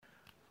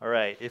All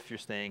right, if you're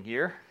staying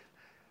here,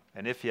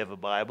 and if you have a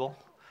Bible,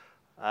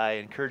 I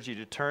encourage you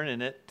to turn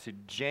in it to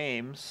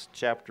James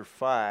chapter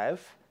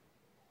 5.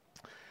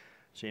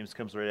 James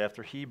comes right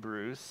after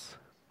Hebrews.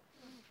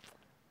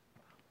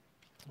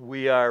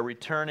 We are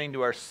returning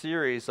to our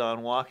series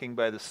on walking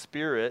by the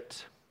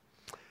Spirit,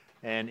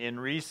 and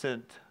in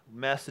recent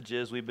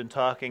messages we've been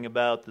talking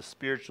about the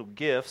spiritual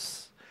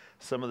gifts,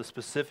 some of the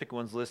specific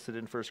ones listed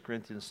in 1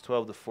 Corinthians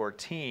 12 to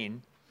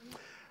 14.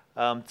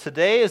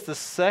 Today is the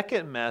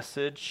second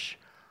message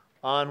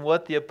on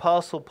what the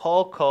Apostle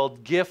Paul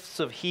called gifts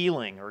of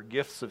healing or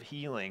gifts of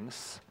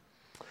healings.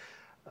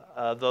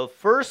 The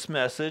first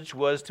message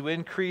was to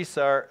increase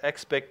our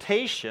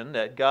expectation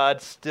that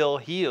God still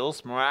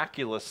heals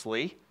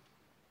miraculously.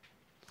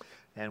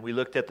 And we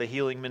looked at the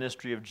healing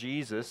ministry of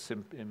Jesus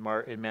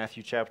in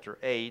Matthew chapter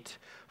 8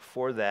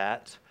 for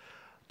that.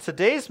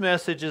 Today's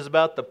message is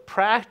about the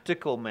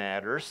practical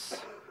matters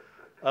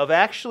of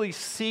actually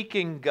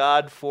seeking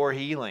God for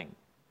healing,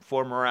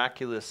 for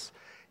miraculous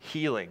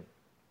healing.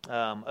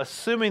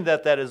 Assuming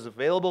that is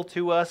available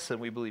to us,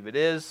 and we believe it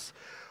is,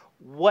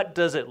 what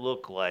does it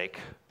look like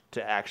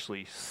to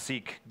actually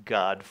seek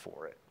God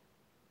for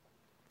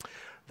it?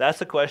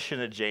 That's a question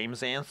that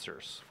James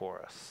answers for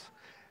us.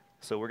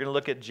 So we're going to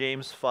look at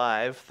James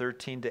 5,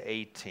 13 to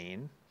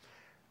 18,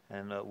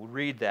 and we'll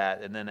read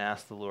that and then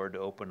ask the Lord to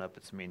open up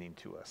its meaning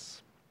to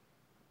us.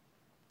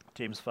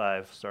 James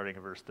 5, starting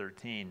at verse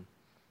 13.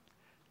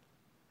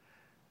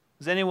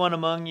 Is anyone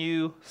among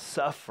you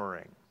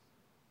suffering?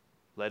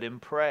 Let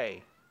him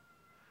pray.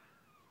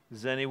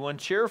 Is anyone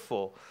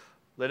cheerful?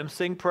 Let him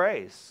sing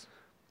praise.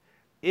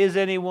 Is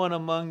anyone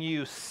among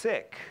you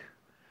sick?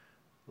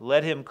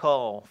 Let him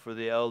call for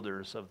the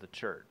elders of the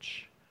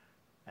church,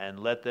 and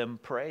let them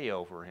pray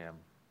over him,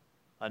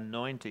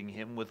 anointing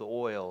him with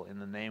oil in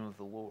the name of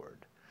the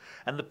Lord.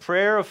 And the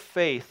prayer of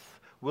faith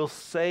will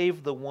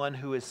save the one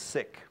who is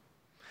sick,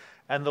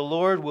 and the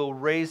Lord will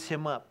raise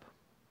him up.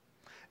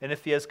 And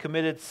if he has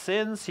committed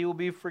sins, he will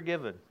be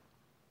forgiven.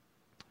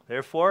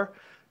 Therefore,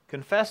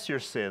 confess your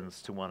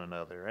sins to one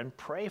another and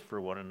pray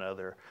for one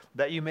another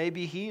that you may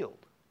be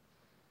healed.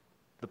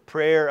 The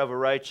prayer of a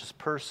righteous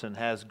person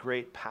has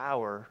great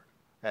power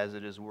as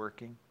it is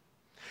working.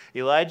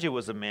 Elijah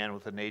was a man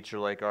with a nature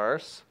like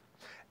ours,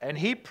 and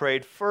he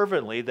prayed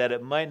fervently that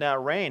it might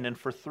not rain, and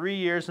for 3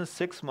 years and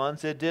 6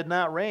 months it did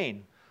not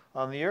rain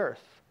on the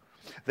earth.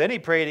 Then he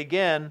prayed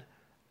again,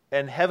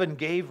 and heaven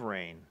gave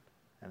rain,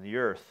 and the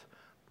earth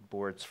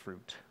bore its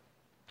fruit.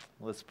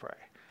 Let's pray.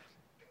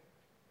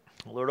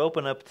 Lord,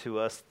 open up to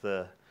us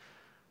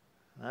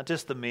not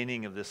just the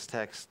meaning of this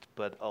text,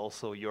 but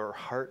also your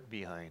heart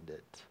behind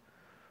it.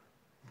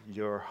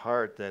 Your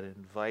heart that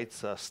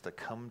invites us to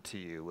come to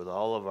you with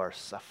all of our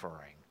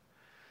suffering.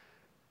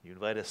 You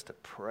invite us to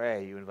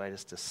pray. You invite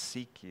us to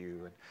seek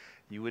you. And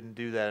you wouldn't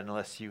do that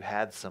unless you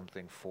had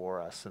something for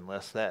us,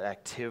 unless that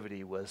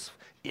activity was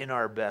in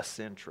our best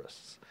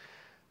interests.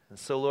 And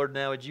so, Lord,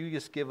 now would you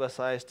just give us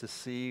eyes to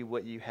see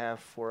what you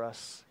have for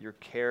us, your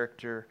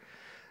character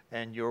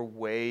and your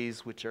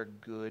ways which are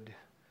good.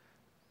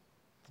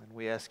 And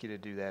we ask you to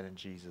do that in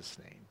Jesus'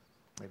 name.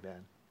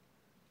 Amen.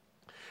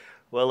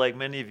 Well, like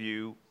many of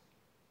you,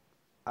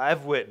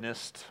 I've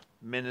witnessed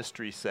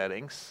ministry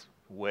settings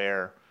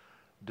where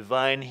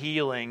divine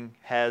healing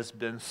has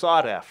been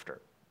sought after.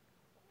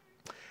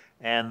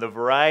 And the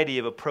variety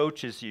of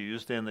approaches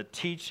used and the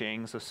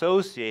teachings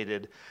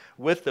associated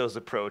with those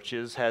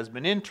approaches has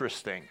been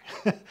interesting,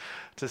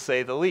 to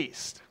say the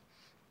least.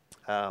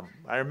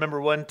 I remember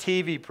one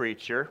TV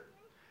preacher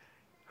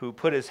who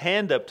put his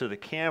hand up to the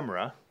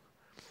camera,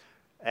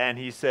 and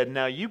he said,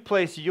 "Now you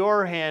place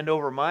your hand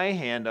over my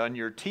hand on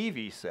your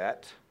TV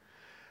set,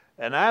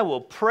 and I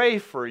will pray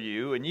for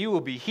you, and you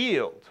will be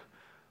healed,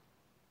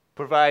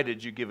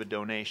 provided you give a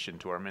donation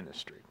to our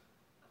ministry."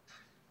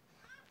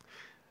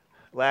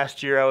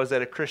 Last year I was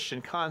at a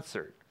Christian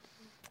concert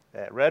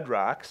at Red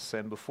Rocks,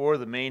 and before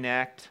the main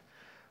act,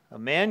 a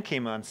man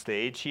came on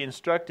stage. He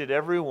instructed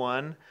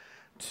everyone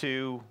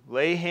to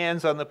lay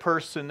hands on the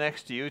person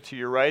next to you, to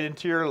your right and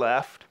to your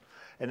left,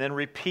 and then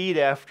repeat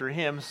after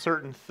him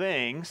certain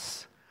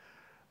things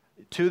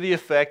to the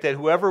effect that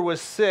whoever was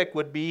sick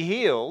would be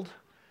healed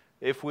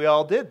if we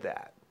all did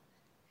that.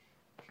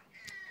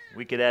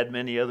 We could add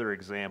many other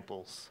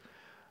examples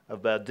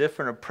about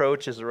different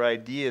approaches or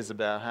ideas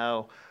about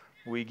how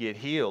we get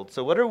healed.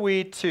 So what are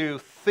we to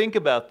think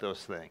about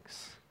those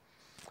things?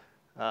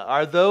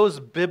 Are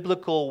those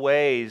biblical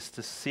ways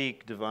to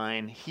seek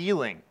divine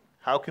healing?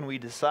 How can we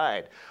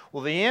decide?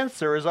 Well, the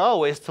answer is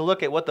always to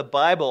look at what the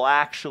Bible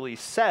actually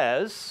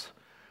says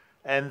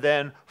and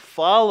then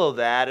follow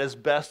that as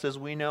best as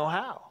we know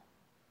how.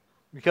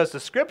 Because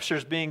the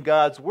Scriptures, being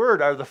God's Word,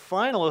 are the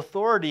final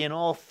authority in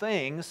all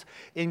things,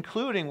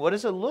 including what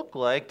does it look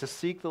like to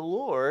seek the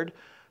Lord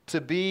to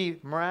be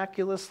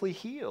miraculously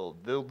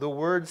healed. The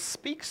Word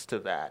speaks to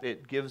that.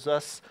 It gives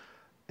us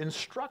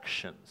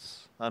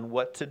instructions on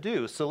what to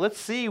do. So let's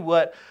see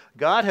what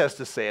God has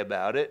to say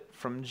about it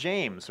from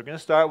James. We're going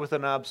to start with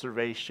an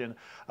observation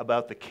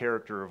about the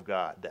character of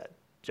God that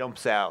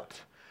jumps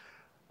out.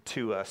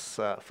 to us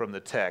from the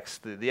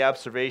text. The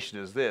observation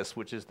is this,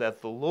 which is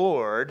that the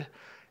Lord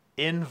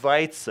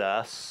invites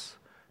us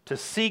to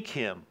seek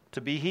Him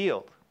to be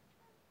healed.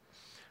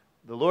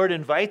 The Lord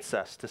invites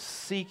us to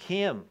seek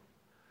Him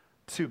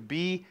to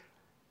be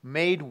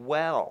made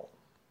well.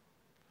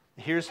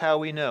 Here's how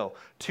we know.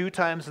 2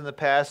 times in the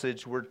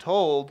passage we're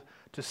told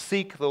to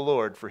seek the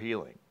Lord for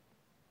healing.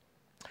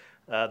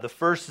 The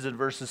first is in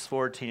verses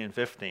 14 and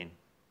 15.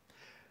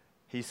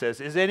 He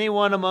says, "Is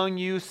anyone among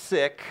you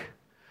sick?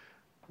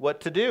 What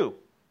to do?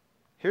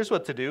 Here's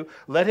what to do.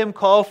 Let him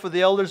call for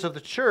the elders of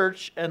the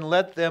church and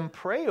let them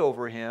pray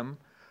over him,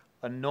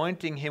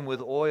 anointing him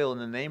with oil in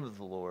the name of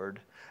the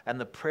Lord. And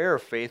the prayer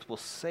of faith will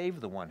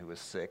save the one who is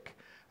sick,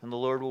 and the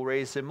Lord will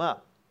raise him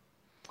up."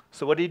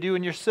 So what do you do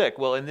when you're sick?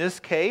 Well, in this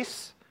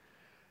case,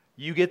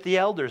 you get the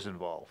elders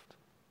involved.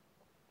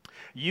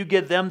 You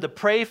get them to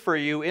pray for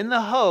you in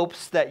the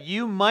hopes that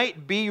you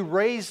might be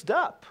raised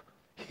up,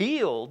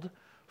 healed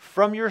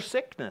from your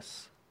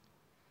sickness.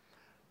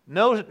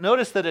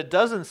 Notice that it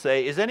doesn't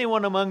say, "Is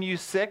anyone among you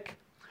sick?"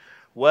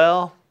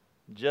 Well,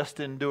 just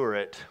endure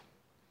it.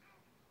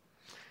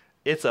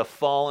 It's a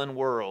fallen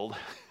world.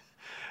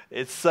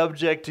 It's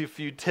subject to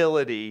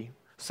futility.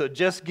 So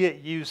just get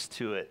used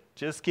to it.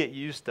 Just get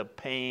used to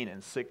pain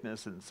and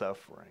sickness and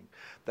suffering.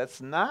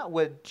 That's not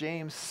what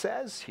James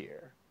says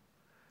here.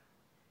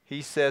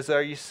 He says,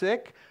 are you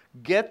sick?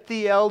 Get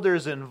the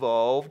elders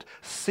involved,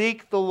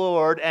 seek the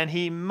Lord, and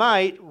He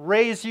might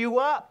raise you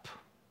up.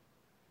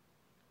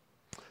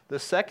 The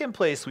second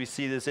place we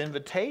see this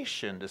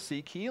invitation to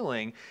seek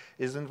healing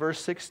is in verse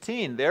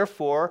 16.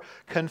 "Therefore,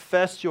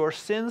 confess your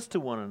sins to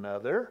one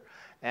another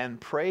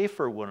and pray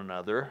for one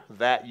another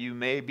that you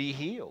may be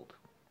healed."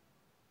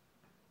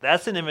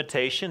 That's an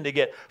invitation to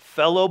get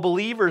fellow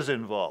believers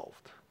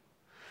involved.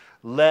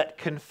 Let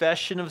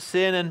confession of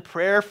sin and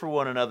prayer for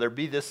one another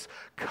be this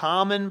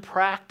common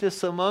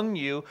practice among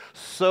you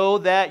so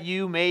that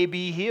you may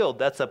be healed.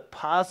 That's a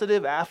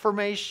positive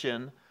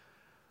affirmation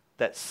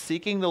that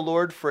seeking the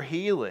Lord for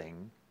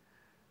healing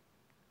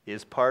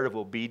is part of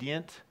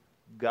obedient,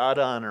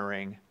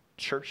 God-honoring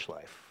church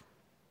life.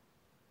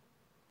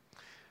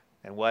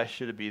 And why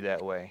should it be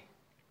that way?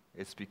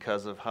 It's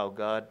because of how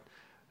God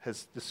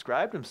has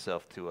described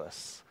Himself to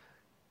us.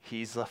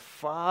 He's a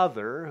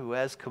father who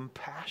has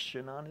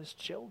compassion on his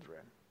children.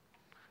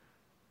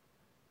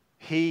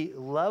 He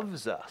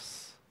loves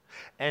us,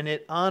 and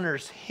it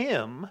honors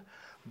Him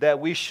that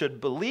we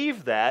should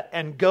believe that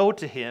and go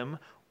to Him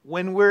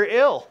when we're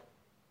ill,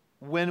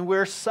 when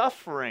we're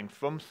suffering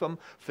from some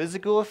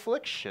physical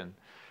affliction.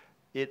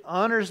 It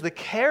honors the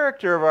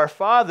character of our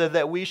Father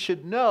that we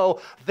should know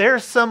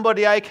there's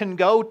somebody I can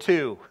go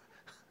to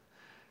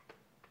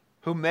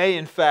who may,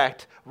 in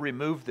fact,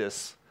 remove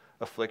this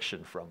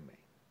affliction from me.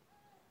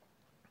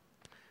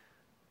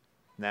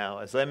 Now,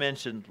 as I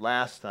mentioned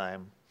last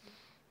time,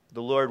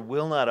 the Lord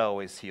will not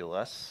always heal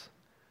us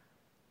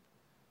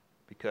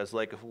because,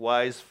 like a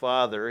wise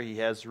father, He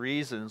has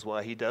reasons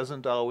why He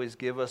doesn't always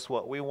give us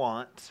what we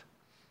want.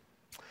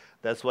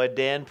 That's why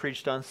Dan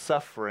preached on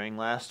suffering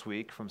last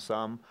week from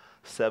Psalm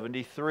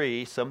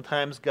 73.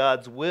 Sometimes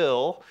God's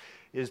will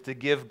is to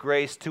give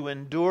grace to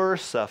endure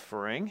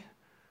suffering,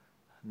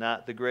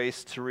 not the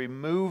grace to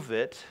remove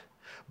it.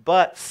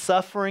 But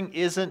suffering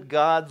isn't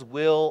God's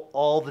will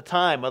all the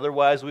time.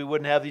 Otherwise, we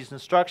wouldn't have these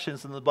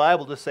instructions in the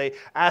Bible to say,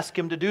 ask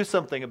Him to do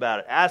something about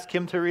it. Ask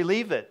Him to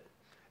relieve it.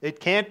 It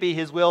can't be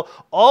His will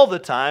all the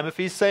time if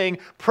He's saying,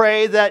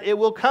 pray that it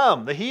will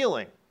come, the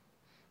healing.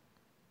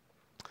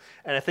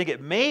 And I think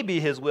it may be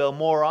His will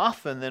more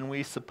often than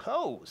we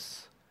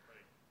suppose.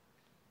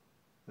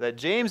 That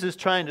James is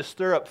trying to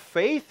stir up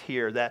faith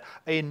here, that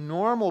a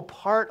normal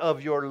part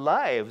of your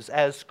lives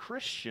as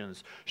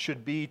Christians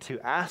should be to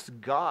ask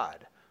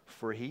God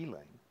for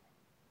healing.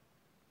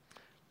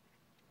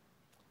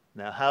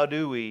 Now, how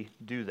do we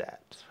do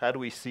that? How do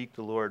we seek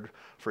the Lord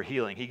for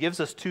healing? He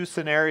gives us 2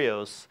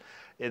 scenarios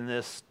in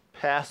this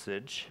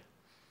passage.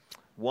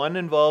 One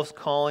involves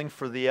calling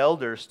for the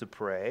elders to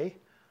pray,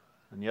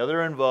 and the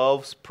other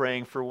involves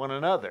praying for one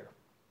another.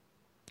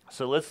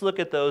 So let's look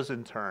at those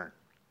in turn.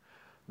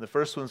 The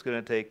first one's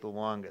going to take the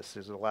longest.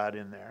 There's a lot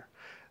in there.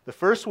 The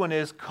first one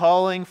is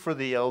calling for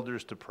the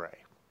elders to pray.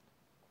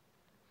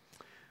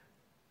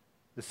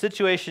 The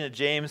situation that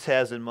James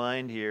has in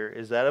mind here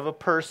is that of a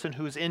person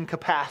who's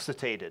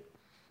incapacitated.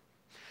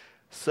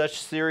 Such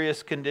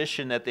serious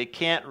condition that they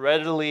can't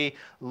readily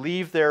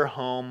leave their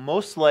home,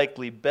 most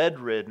likely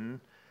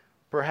bedridden,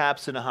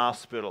 perhaps in a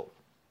hospital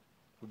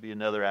would be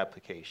another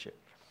application.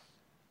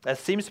 That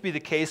seems to be the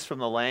case from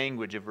the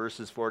language of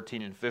verses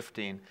 14 and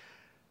 15.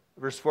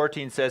 Verse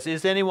 14 says,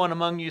 "Is anyone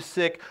among you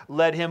sick?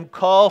 Let him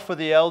call for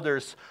the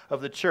elders of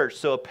the church."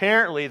 So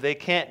apparently they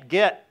can't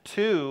get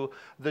to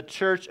the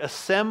church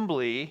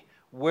assembly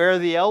where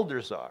the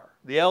elders are.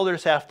 The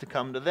elders have to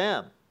come to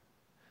them.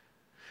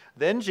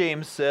 Then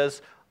James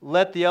says,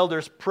 let the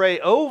elders pray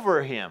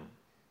over him.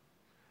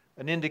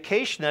 An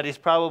indication that he's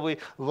probably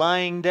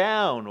lying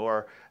down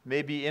or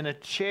maybe in a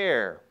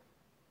chair.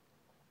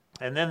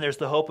 And then there's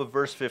the hope of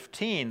verse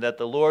 15 that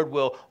the Lord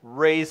will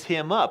raise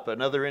him up,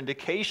 another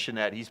indication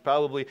that he's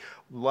probably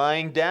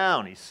lying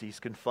down. He's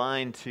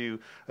confined to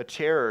a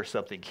chair or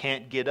something,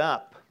 can't get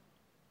up.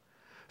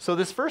 So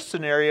this first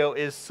scenario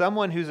is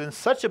someone who's in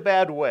such a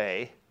bad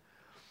way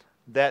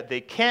that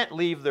they can't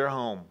leave their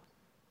home.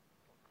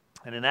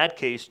 And in that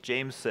case,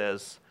 James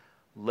says,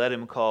 let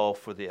him call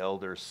for the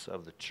elders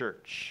of the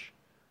church.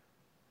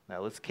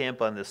 Now let's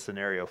camp on this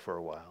scenario for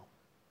a while.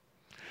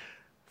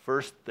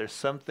 First, there's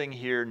something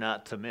here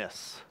not to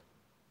miss.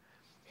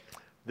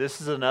 This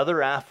is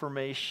another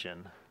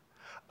affirmation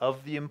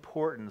of the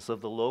importance of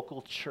the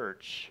local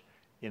church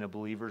in a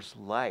believer's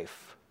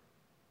life.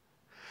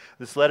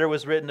 This letter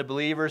was written to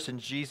believers in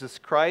Jesus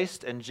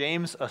Christ, and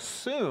James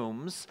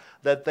assumes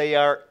that they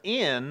are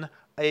in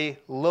a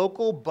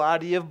local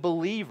body of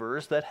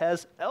believers that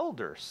has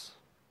elders.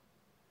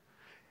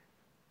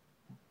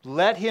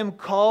 Let him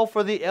call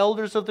for the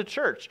elders of the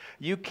church.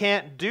 You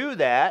can't do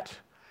that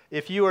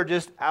if you are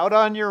just out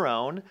on your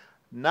own,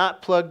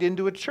 not plugged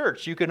into a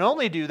church. You can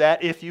only do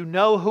that if you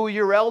know who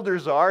your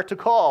elders are to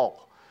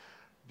call,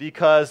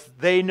 because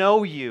they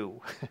know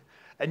you,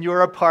 and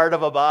you're a part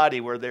of a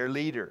body where they're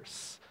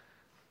leaders.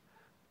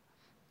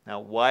 Now,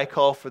 why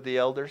call for the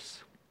elders?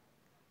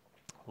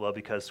 Well,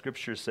 because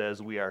Scripture says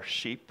we are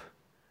sheep,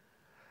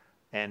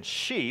 and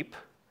sheep,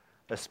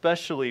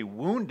 especially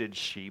wounded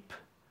sheep,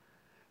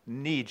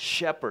 need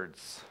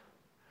shepherds.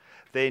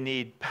 They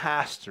need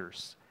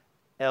pastors,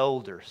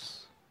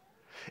 elders.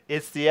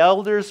 It's the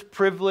elders'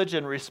 privilege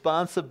and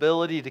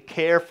responsibility to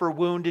care for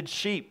wounded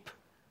sheep.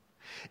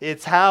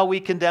 It's how we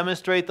can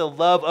demonstrate the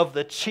love of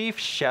the chief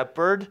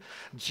shepherd,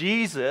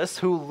 Jesus,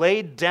 who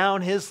laid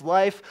down his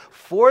life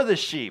for the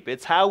sheep.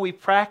 It's how we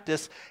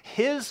practice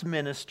his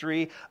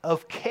ministry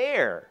of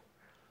care,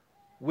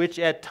 which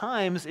at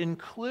times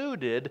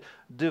included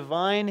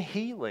divine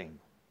healing.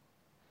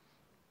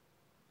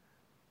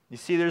 You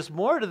see, there's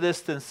more to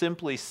this than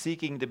simply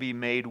seeking to be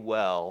made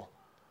well,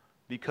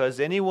 because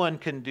anyone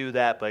can do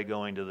that by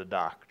going to the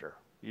doctor.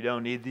 You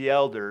don't need the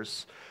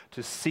elders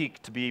to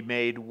seek to be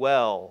made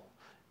well.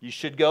 You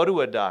should go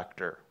to a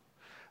doctor.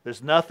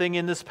 There's nothing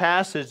in this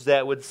passage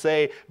that would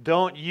say,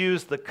 don't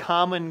use the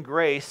common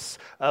grace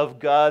of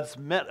God's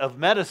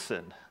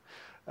medicine.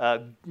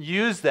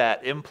 Use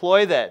that,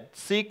 employ that,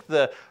 seek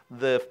the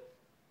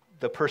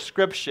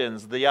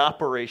prescriptions, the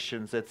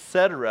operations,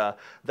 etc.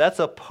 That's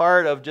a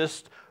part of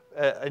just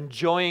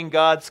enjoying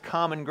God's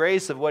common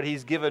grace of what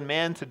he's given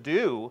man to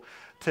do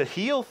to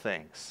heal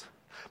things.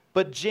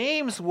 But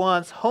James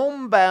wants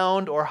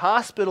homebound or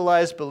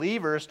hospitalized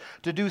believers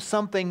to do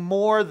something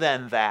more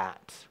than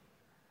that.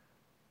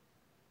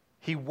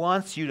 He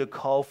wants you to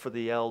call for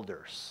the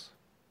elders.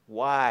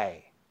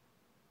 Why?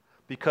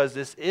 Because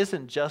this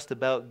isn't just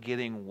about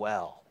getting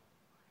well.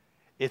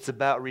 It's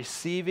about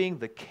receiving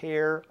the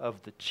care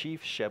of the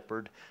chief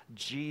shepherd,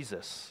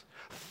 Jesus,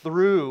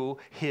 through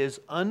his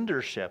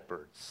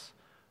under-shepherds,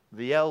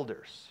 the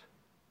elders.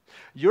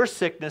 Your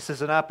sickness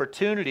is an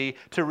opportunity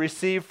to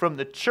receive from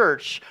the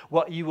church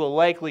what you will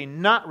likely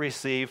not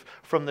receive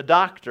from the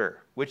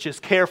doctor, which is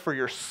care for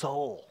your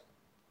soul.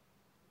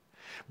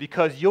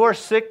 Because your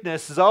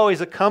sickness is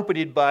always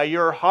accompanied by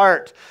your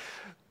heart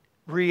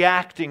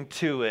reacting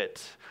to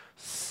it.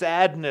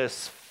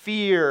 Sadness,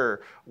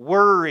 fear,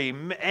 worry,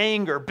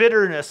 anger,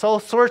 bitterness, all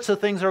sorts of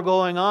things are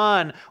going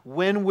on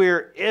when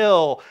we're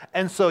ill.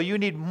 And so you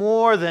need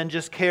more than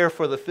just care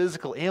for the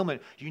physical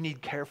ailment. You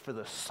need care for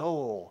the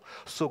soul.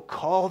 So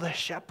call the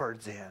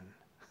shepherds in,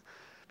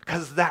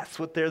 because that's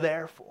what they're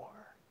there for.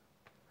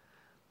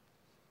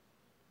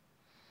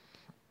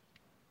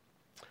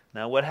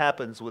 Now, what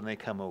happens when they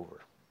come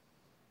over?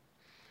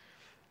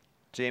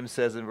 James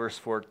says in verse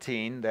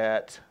 14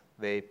 that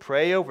they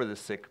pray over the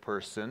sick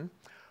person,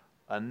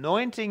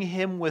 anointing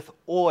him with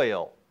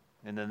oil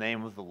in the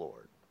name of the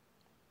Lord.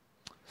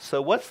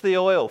 So what's the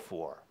oil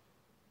for?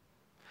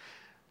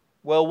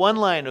 Well, one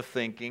line of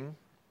thinking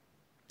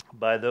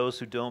by those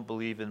who don't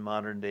believe in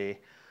modern-day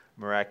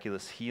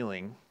miraculous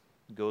healing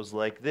goes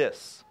like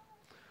this.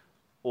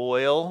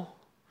 Oil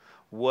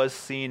was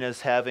seen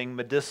as having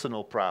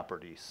medicinal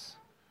properties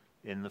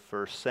in the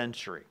first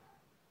century.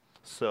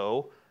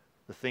 So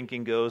the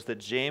thinking goes that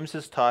James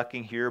is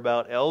talking here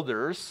about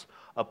elders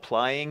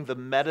applying the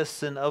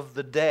medicine of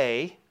the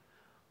day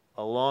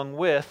along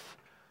with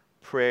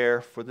prayer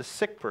for the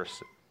sick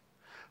person.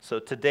 So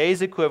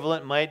today's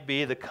equivalent might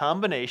be the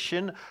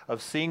combination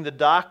of seeing the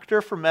doctor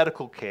for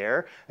medical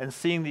care and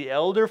seeing the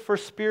elder for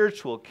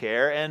spiritual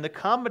care, and the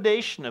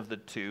combination of the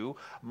two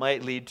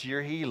might lead to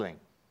your healing.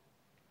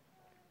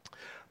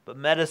 But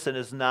medicine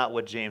is not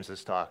what James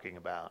is talking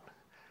about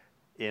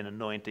in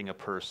anointing a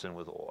person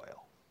with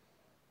oil.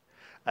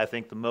 I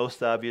think the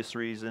most obvious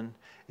reason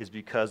is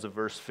because of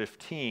verse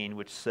 15,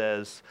 which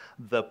says,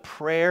 the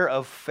prayer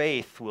of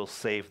faith will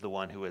save the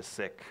one who is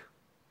sick,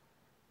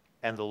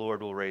 and the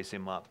Lord will raise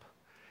him up.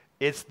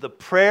 It's the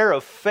prayer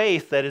of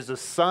faith that is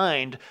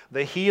assigned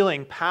the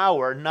healing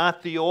power,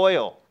 not the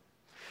oil.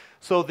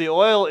 So the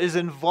oil is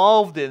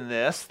involved in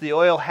this. The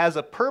oil has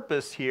a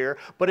purpose here,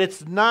 but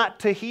it's not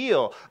to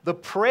heal. The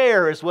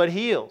prayer is what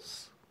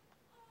heals.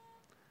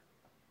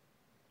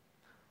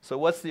 So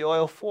what's the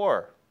oil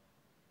for?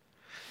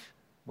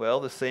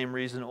 Well, the same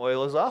reason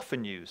oil is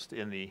often used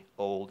in the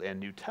Old and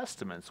New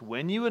Testaments.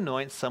 When you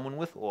anoint someone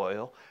with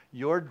oil,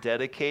 you're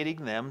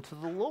dedicating them to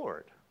the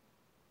Lord.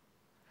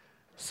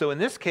 So in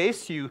this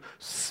case, you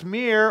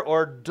smear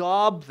or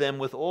daub them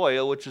with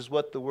oil, which is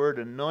what the word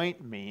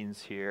anoint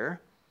means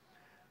here,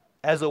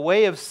 as a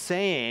way of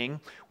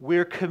saying,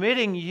 we're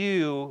committing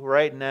you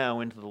right now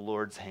into the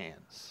Lord's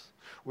hands.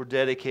 We're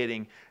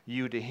dedicating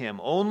you to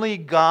Him. Only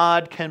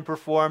God can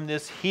perform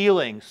this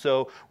healing,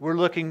 so we're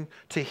looking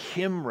to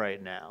Him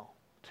right now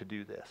to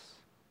do this.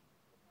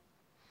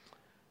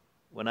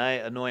 When I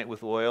anoint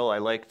with oil, I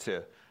like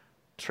to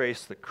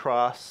trace the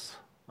cross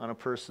on a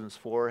person's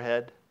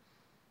forehead,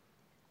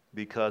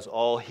 because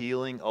all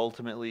healing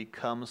ultimately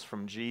comes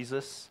from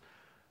Jesus,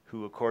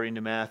 who, according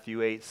to Matthew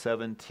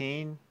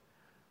 8:17,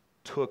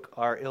 took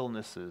our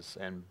illnesses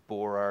and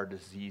bore our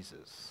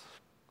diseases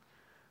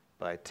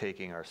by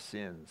taking our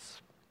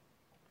sins.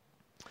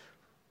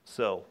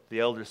 So, the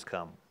elders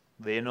come.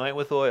 They anoint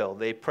with oil.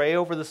 They pray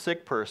over the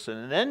sick person.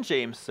 And then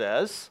James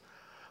says,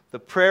 the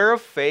prayer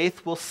of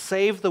faith will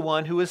save the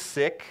one who is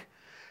sick,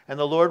 and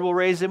the Lord will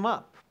raise him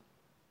up.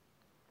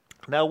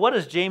 Now, what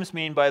does James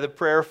mean by the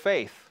prayer of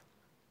faith?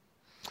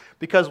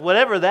 Because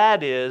whatever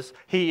that is,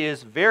 he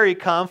is very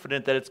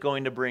confident that it's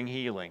going to bring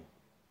healing.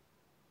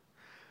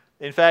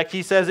 In fact,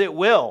 he says it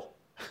will.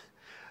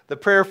 The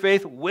prayer of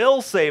faith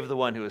will save the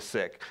one who is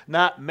sick.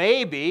 Not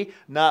maybe,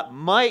 not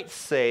might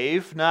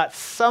save, not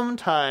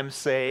sometimes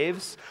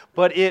saves,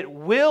 but it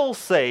will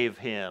save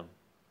him.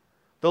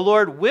 The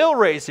Lord will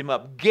raise him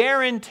up,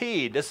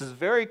 guaranteed. This is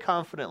very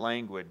confident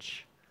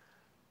language.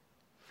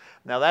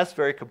 Now that's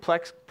very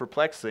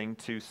perplexing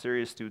to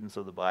serious students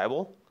of the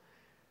Bible,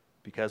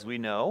 because we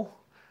know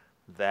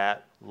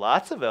that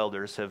lots of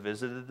elders have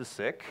visited the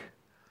sick,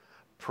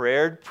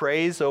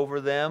 prays over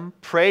them,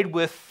 prayed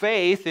with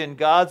faith in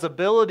God's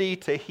ability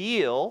to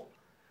heal,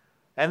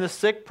 and the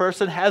sick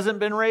person hasn't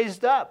been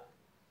raised up.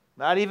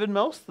 Not even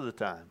most of the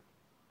time.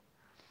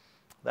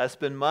 That's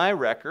been my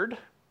record.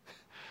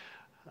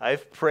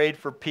 I've prayed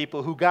for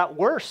people who got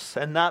worse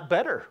and not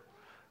better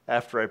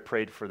after I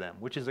prayed for them,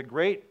 which is a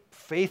great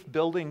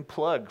faith-building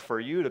plug for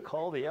you to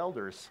call the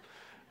elders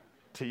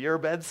to your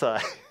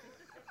bedside.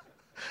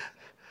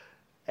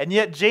 And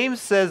yet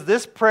James says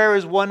this prayer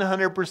is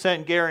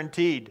 100%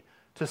 guaranteed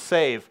to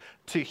save,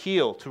 to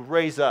heal, to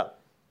raise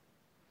up.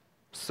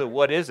 So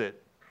what is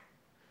it?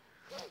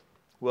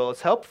 Well,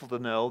 it's helpful to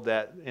know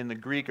that in the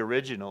Greek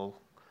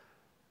original,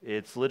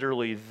 it's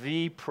literally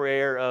the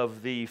prayer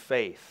of the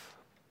faith.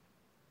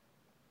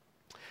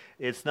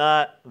 It's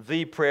not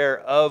the prayer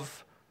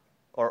of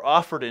or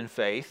offered in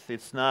faith.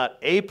 It's not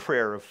a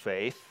prayer of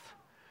faith.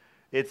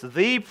 It's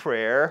the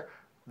prayer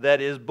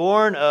that is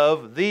born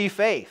of the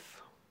faith.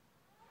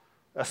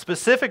 A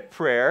specific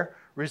prayer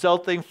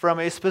resulting from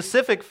a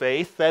specific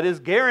faith that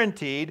is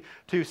guaranteed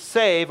to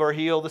save or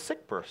heal the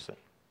sick person.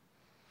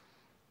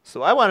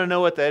 So I want to know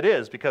what that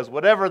is, because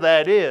whatever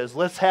that is,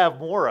 let's have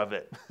more of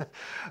it.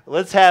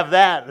 Let's have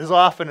that as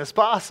often as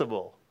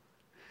possible.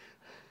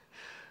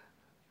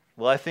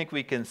 Well, I think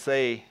we can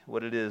say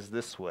what it is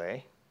this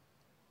way.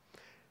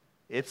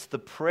 It's the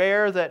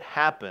prayer that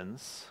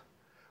happens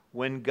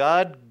when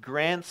God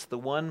grants the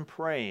one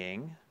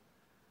praying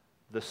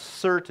the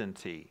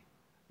certainty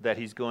that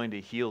He's going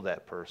to heal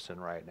that person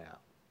right now.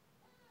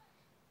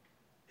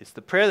 It's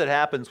the prayer that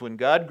happens when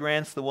God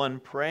grants the one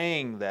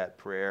praying that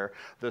prayer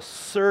the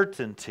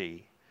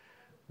certainty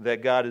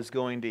that God is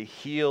going to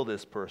heal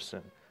this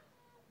person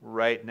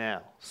right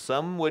now.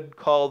 Some would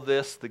call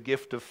this the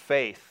gift of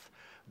faith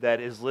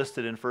that is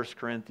listed in 1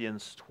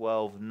 Corinthians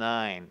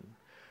 12:9,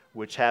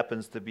 which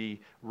happens to be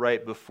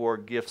right before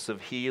gifts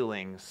of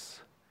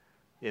healings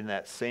in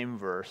that same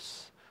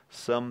verse.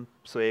 Some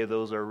say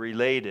those are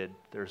related.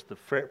 There's the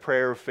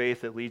prayer of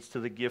faith that leads to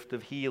the gift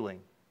of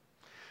healing.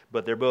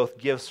 But they're both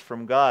gifts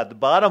from God. The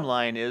bottom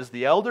line is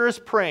the elder is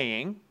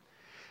praying,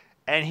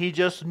 and he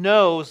just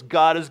knows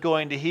God is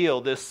going to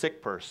heal this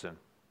sick person.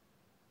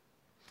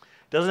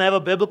 Doesn't have a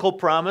biblical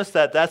promise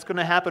that that's going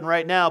to happen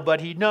right now,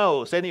 but he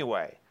knows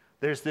anyway.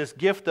 There's this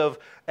gift of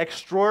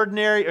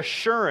extraordinary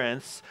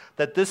assurance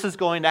that this is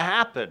going to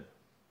happen.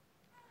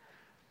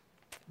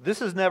 This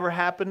has never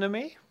happened to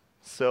me.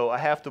 So I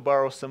have to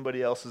borrow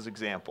somebody else's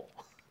example.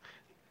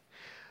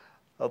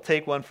 I'll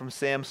take one from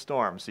Sam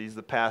Storms. He's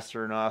the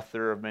pastor and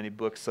author of many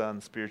books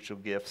on spiritual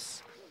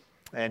gifts.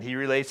 And he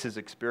relates his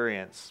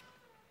experience.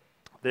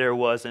 There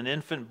was an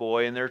infant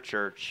boy in their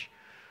church,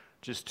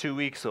 just 2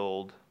 weeks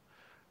old,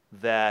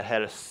 that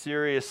had a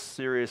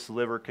serious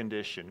liver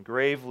condition,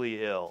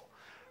 gravely ill.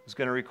 It was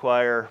going to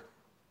require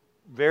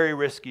very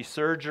risky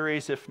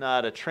surgeries, if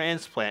not a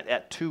transplant,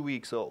 at 2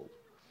 weeks old.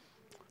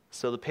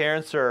 So the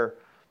parents are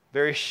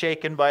very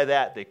shaken by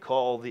that. They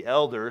call the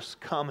elders,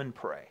 come and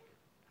pray.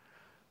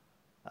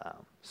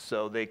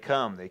 So they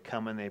come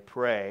and they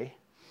pray.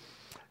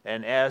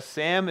 And as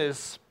Sam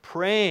is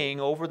praying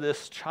over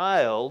this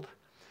child,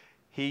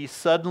 he's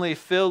suddenly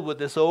filled with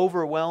this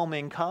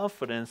overwhelming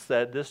confidence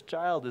that this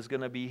child is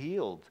going to be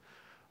healed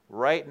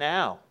right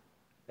now.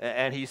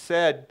 And he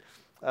said,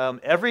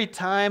 every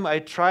time I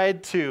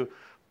tried to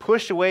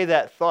push away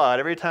that thought,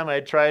 every time I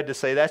tried to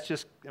say, that's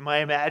just in my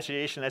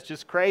imagination, that's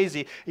just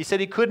crazy, he said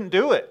he couldn't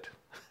do it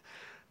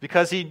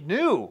because he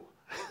knew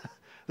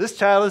this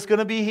child is going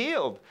to be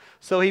healed.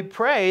 So he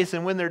prays,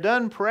 and when they're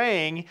done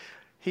praying,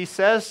 he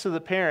says to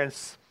the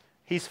parents,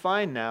 he's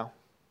fine now.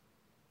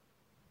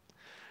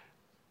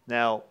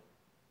 Now,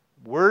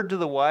 word to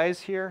the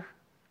wise here,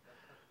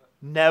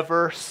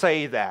 never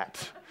say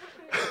that.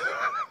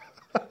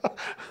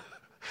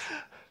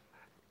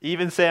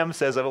 Even Sam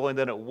says, I've only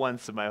done it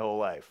once in my whole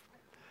life.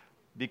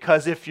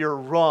 Because if you're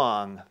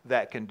wrong,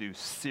 that can do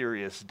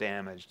serious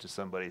damage to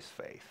somebody's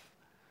faith.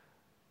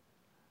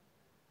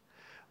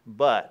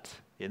 But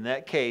in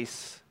that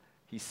case,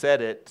 he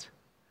said it.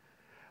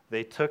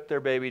 They took their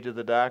baby to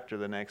the doctor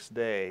the next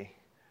day.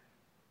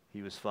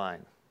 He was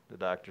fine. The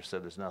doctor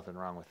said there's nothing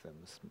wrong with him.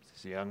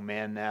 He's a young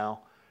man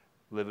now,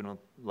 living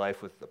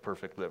life with a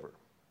perfect liver.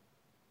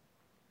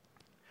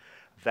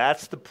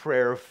 That's the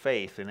prayer of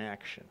faith in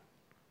action.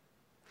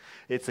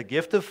 It's a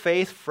gift of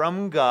faith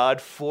from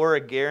God for a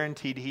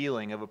guaranteed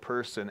healing of a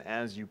person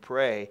as you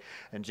pray.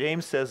 And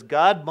James says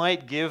God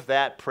might give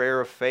that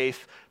prayer of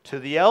faith to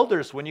the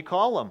elders when you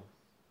call them.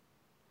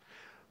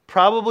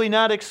 Probably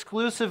not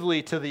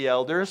exclusively to the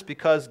elders,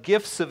 because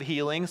gifts of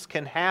healings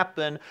can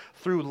happen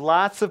through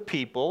lots of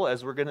people,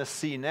 as we're going to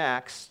see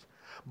next.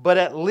 But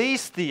at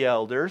least the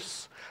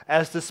elders,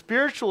 as the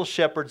spiritual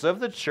shepherds of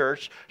the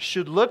church,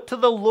 should look to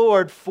the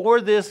Lord for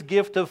this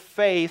gift of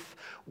faith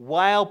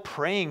while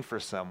praying for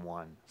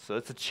someone. So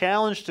it's a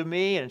challenge to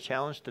me and a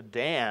challenge to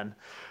Dan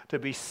to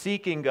be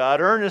seeking God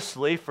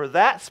earnestly for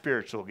that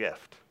spiritual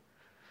gift.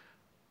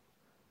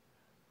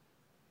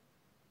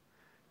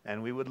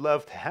 And we would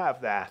love to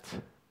have that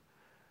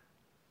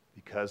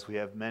because we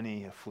have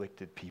many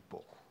afflicted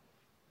people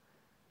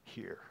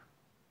here.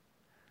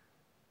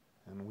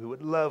 And we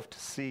would love to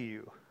see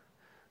you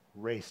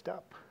raised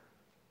up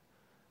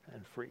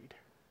and freed.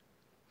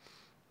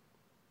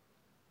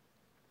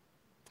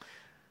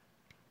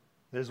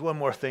 There's one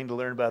more thing to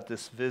learn about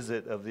this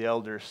visit of the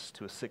elders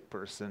to a sick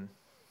person.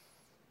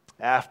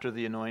 After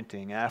the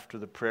anointing, after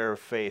the prayer of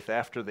faith,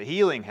 after the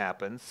healing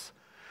happens,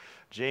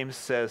 James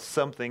says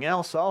something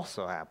else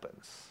also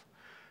happens.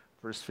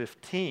 Verse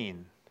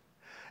 15,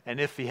 and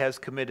if he has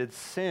committed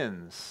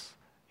sins,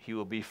 he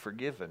will be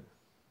forgiven.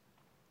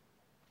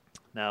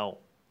 Now,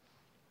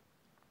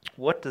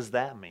 what does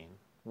that mean?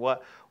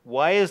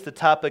 Why is the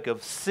topic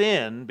of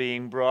sin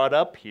being brought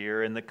up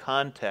here in the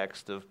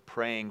context of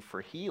praying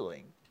for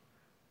healing?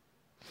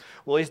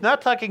 Well, he's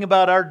not talking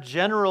about our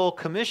general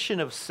commission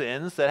of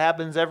sins that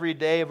happens every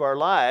day of our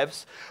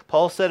lives.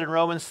 Paul said in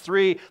Romans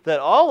 3 that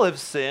all have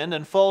sinned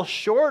and fall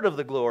short of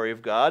the glory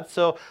of God.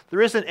 So there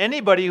isn't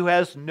anybody who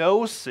has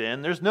no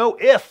sin. There's no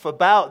if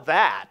about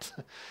that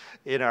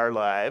in our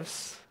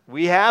lives.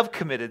 We have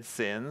committed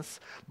sins,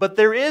 but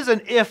there is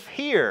an if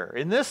here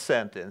in this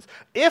sentence.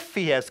 If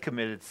he has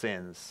committed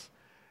sins,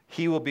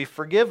 he will be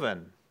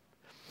forgiven.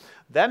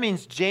 That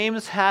means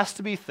James has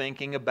to be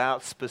thinking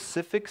about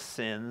specific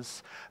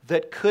sins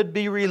that could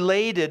be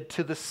related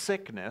to the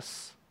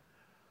sickness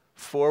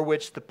for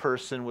which the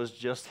person was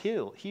just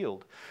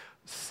healed.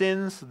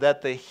 Sins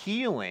that the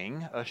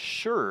healing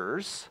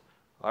assures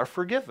are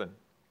forgiven.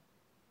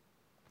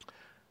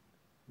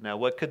 Now,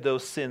 what could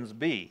those sins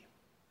be?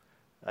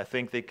 I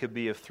think they could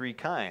be of three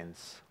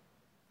kinds.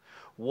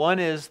 One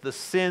is the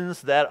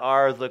sins that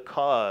are the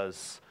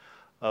cause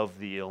of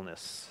the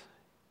illness.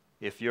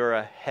 If you're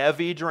a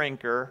heavy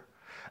drinker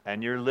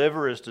and your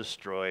liver is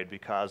destroyed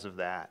because of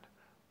that,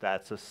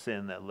 that's a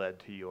sin that led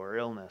to your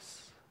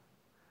illness.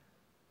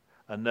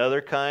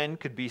 Another kind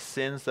could be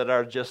sins that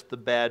are just the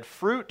bad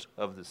fruit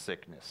of the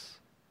sickness.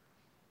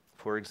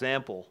 For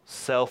example,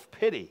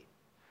 self-pity,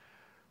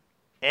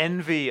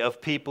 envy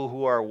of people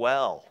who are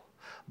well,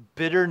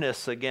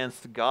 bitterness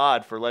against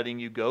God for letting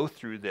you go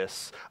through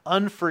this,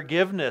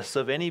 unforgiveness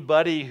of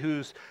anybody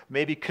who's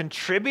maybe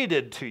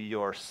contributed to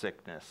your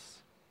sickness.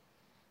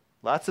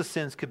 Lots of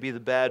sins could be the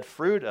bad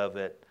fruit of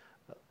it.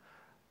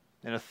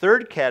 And a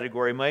third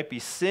category might be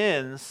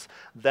sins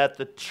that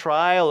the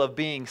trial of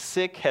being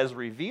sick has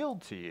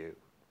revealed to you.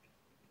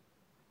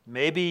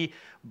 Maybe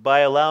by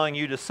allowing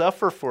you to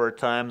suffer for a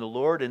time, the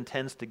Lord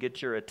intends to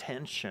get your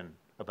attention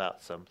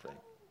about something.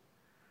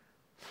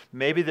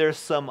 Maybe there's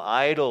some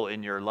idol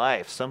in your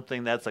life,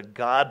 something that's a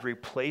God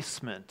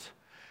replacement,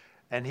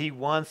 and he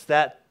wants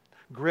that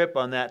grip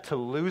on that to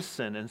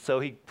loosen, and so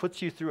he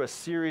puts you through a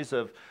series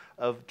of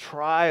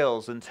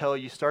trials until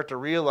you start to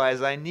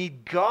realize, I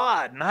need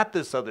God, not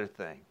this other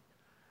thing.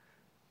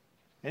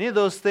 Any of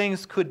those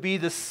things could be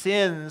the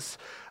sins,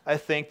 I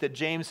think, that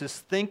James is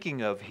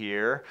thinking of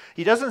here.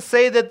 He doesn't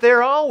say that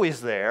they're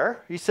always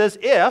there. He says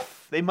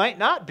if, they might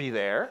not be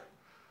there.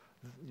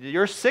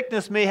 Your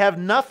sickness may have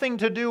nothing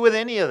to do with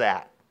any of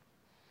that.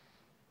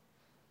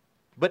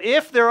 But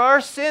if there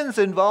are sins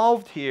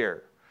involved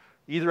here,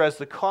 either as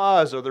the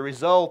cause or the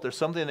result or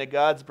something that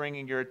God's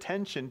bringing your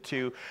attention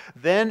to,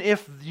 then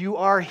if you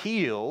are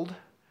healed,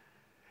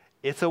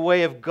 it's a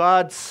way of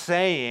God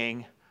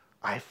saying,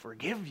 I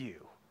forgive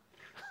you.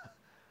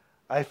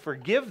 I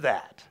forgive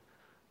that.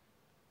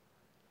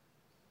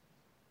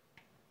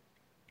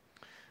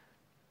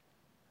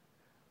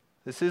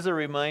 This is a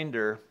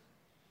reminder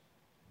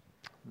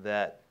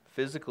that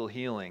physical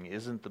healing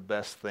isn't the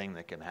best thing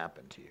that can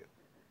happen to you.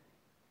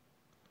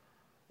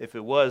 If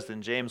it was,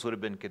 then James would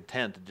have been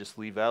content to just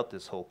leave out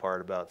this whole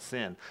part about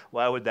sin.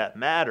 Why would that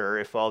matter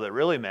if all that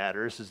really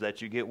matters is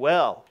that you get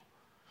well?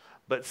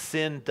 But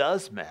sin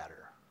does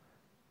matter.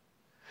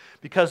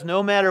 Because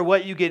no matter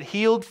what you get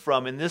healed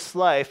from in this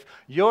life,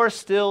 you're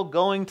still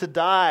going to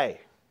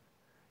die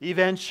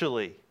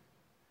eventually.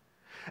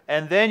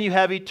 And then you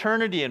have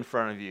eternity in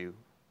front of you.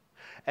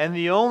 And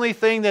the only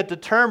thing that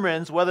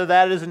determines whether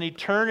that is an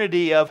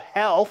eternity of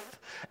health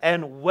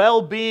and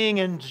well-being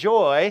and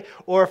joy,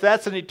 or if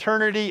that's an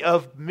eternity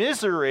of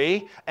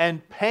misery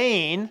and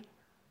pain,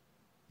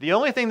 the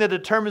only thing that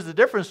determines the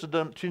difference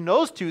between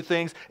those two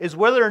things is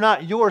whether or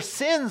not your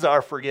sins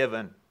are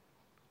forgiven.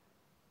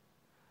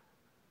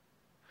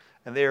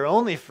 And they are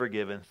only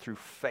forgiven through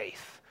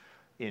faith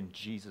in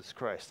Jesus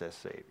Christ as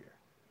Savior.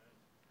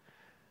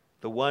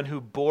 The one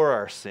who bore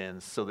our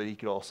sins so that he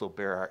could also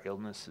bear our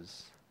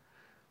illnesses.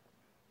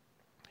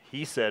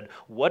 He said,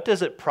 what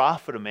does it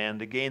profit a man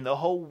to gain the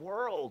whole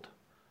world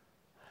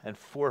and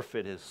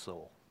forfeit his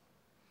soul?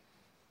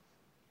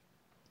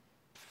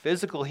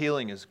 Physical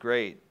healing is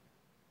great,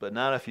 but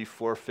not if you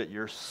forfeit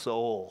your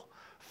soul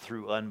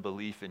through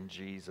unbelief in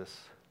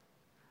Jesus.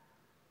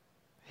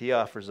 He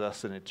offers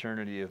us an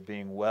eternity of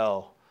being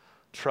well.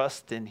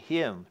 Trust in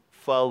Him.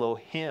 Follow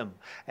Him.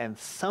 And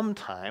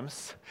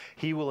sometimes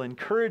He will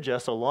encourage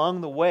us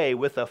along the way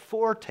with a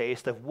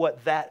foretaste of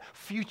what that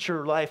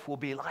future life will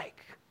be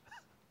like.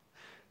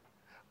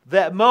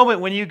 That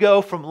moment when you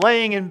go from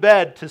laying in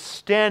bed to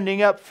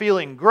standing up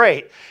feeling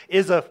great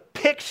is a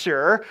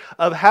picture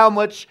of how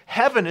much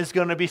heaven is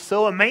going to be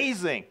so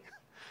amazing.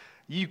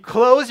 You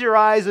close your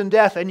eyes in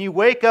death and you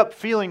wake up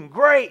feeling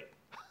great.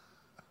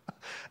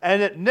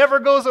 And it never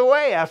goes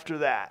away after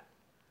that.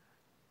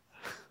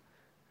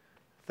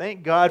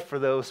 Thank God for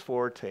those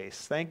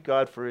foretastes. Thank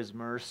God for His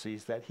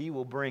mercies that He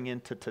will bring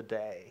into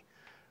today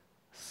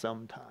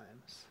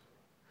sometimes.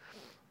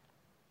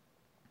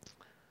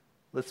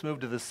 Let's move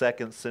to the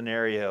second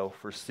scenario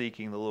for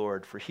seeking the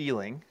Lord for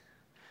healing.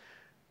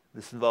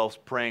 This involves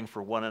praying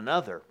for one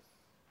another.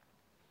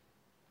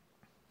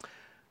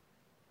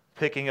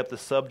 Picking up the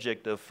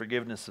subject of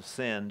forgiveness of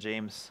sin,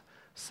 James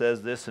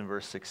says this in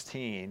verse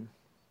 16.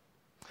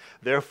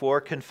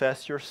 Therefore,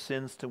 confess your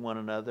sins to one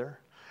another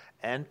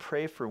and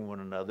pray for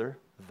one another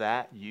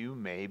that you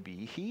may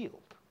be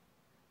healed.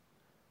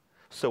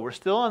 So we're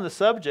still on the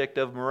subject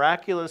of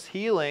miraculous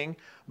healing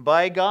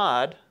by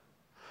God,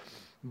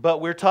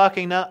 but we're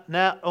talking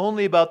not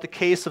only about the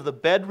case of the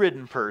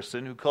bedridden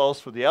person who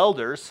calls for the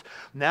elders.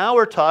 Now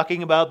we're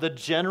talking about the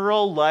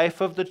general life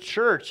of the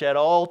church at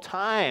all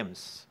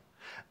times.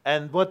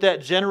 And what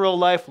that general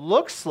life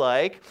looks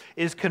like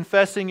is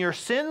confessing your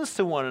sins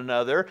to one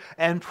another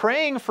and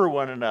praying for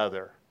one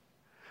another,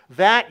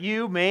 that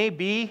you may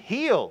be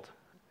healed.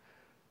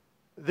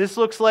 This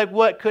looks like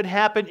what could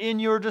happen in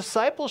your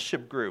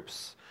discipleship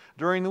groups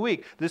during the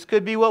week. This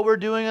could be what we're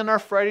doing on our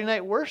Friday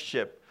night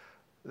worship.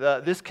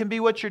 This can be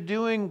what you're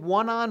doing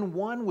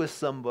one-on-one with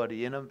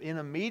somebody in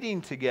a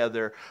meeting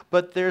together.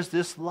 But there's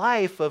this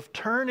life of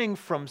turning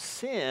from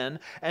sin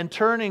and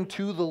turning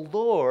to the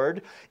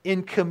Lord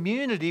in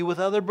community with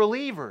other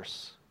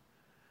believers.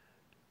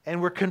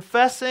 And we're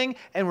confessing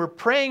and we're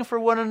praying for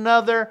one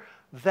another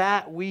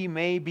that we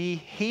may be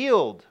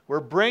healed.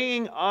 We're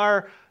bringing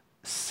our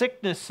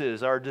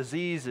sicknesses, our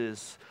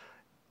diseases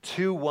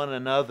to one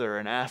another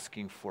and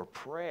asking for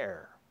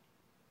prayer.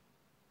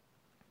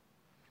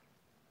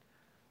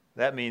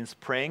 That means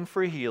praying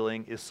for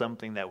healing is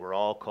something that we're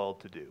all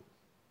called to do.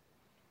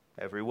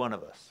 Every one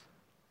of us.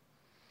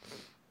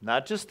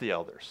 Not just the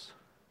elders.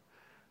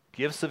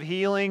 Gifts of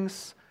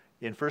healings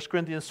in 1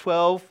 Corinthians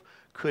 12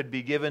 could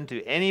be given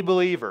to any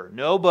believer.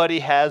 Nobody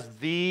has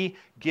the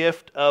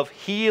gift of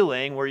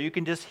healing where you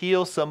can just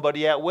heal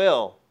somebody at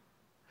will.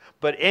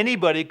 But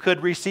anybody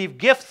could receive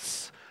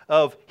gifts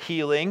of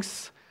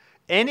healings.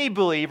 Any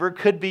believer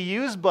could be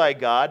used by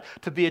God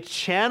to be a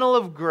channel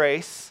of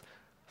grace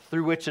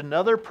through which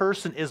another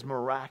person is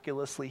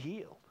miraculously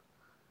healed.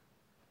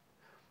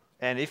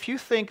 And if you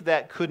think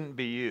that couldn't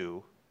be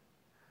you,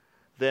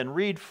 then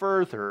read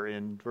further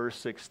in verse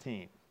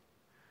 16.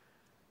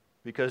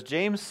 Because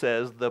James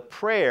says, the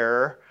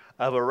prayer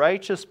of a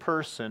righteous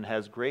person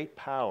has great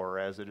power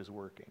as it is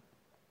working.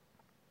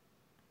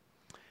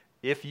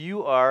 If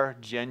you are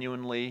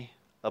genuinely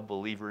a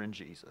believer in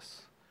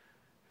Jesus,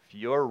 if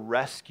you're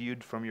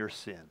rescued from your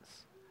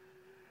sins,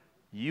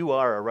 you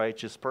are a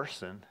righteous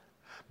person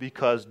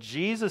because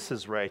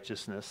Jesus'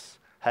 righteousness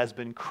has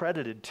been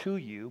credited to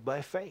you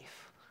by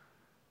faith.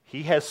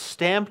 He has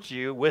stamped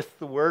you with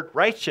the word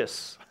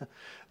righteous.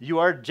 You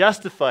are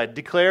justified,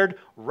 declared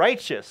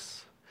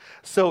righteous.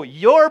 So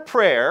your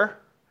prayer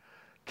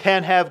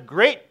can have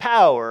great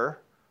power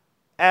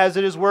as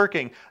it is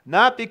working.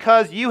 Not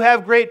because you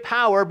have great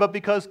power, but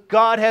because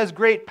God has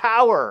great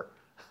power.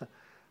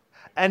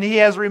 And He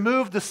has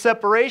removed the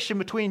separation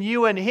between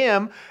you and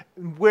Him,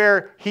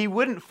 where He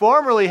wouldn't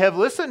formerly have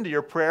listened to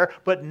your prayer,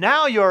 but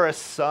now you're a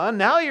son,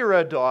 now you're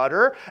a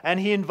daughter, and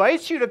He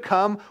invites you to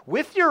come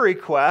with your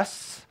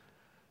requests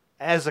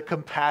as a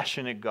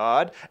compassionate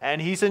God,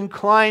 and He's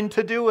inclined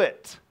to do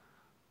it.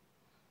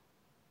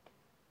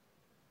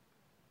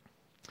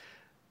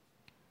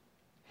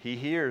 He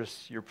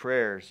hears your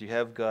prayers. You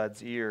have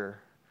God's ear.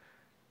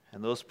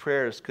 And those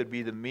prayers could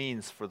be the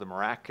means for the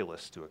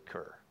miraculous to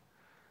occur.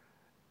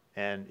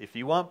 And if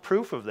you want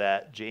proof of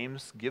that,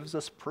 James gives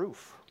us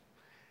proof.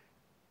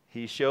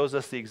 He shows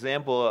us the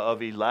example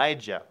of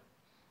Elijah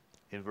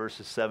in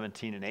verses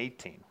 17 and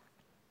 18.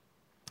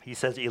 He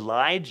says,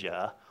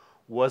 Elijah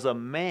was a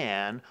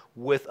man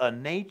with a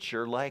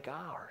nature like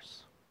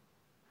ours.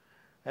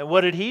 And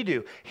what did he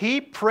do? He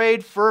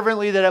prayed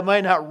fervently that it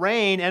might not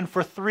rain, and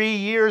for 3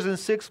 years and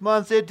 6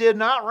 months it did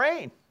not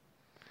rain.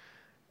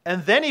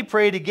 And then he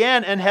prayed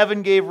again, and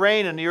heaven gave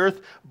rain, and the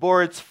earth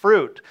bore its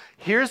fruit.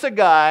 Here's a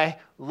guy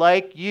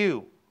like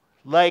you,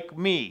 like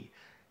me.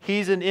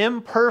 He's an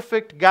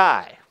imperfect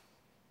guy.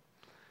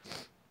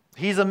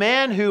 He's a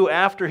man who,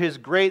 after his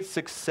great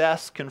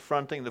success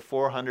confronting the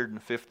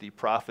 450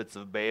 prophets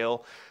of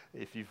Baal,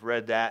 if you've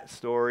read that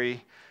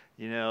story,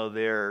 you know,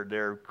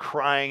 they're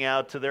crying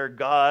out to their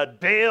God,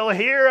 Baal,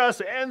 hear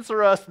us,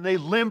 answer us. And they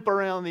limp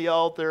around the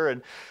altar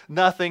and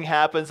nothing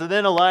happens. And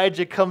then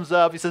Elijah comes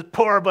up. He says,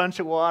 pour a bunch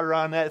of water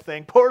on that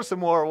thing. Pour some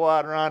more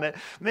water on it.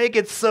 Make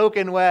it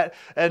soaking wet.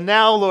 And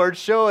now, Lord,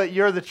 show it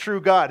you're the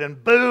true God.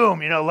 And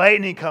boom, you know,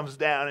 lightning comes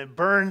down and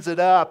burns it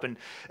up and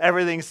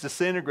everything's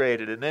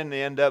disintegrated. And then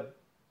they end up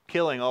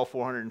killing all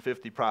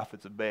 450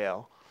 prophets of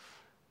Baal.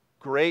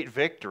 Great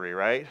victory,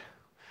 right?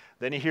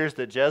 Then he hears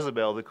that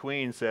Jezebel, the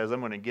queen, says, I'm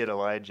going to get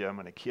Elijah, I'm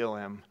going to kill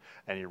him,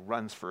 and he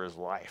runs for his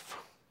life.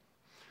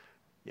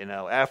 You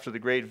know, after the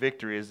great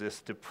victory is this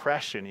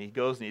depression. He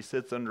goes and he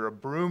sits under a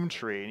broom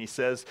tree, and he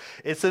says,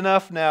 it's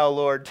enough now,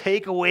 Lord,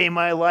 take away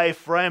my life,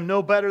 for I am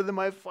no better than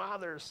my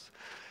fathers.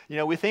 You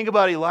know, we think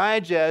about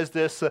Elijah as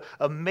this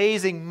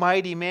amazing,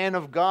 mighty man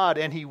of God,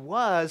 and he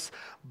was,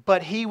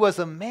 but he was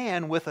a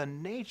man with a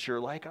nature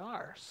like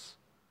ours.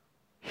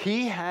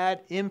 He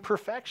had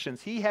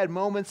imperfections. He had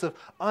moments of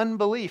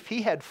unbelief.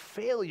 He had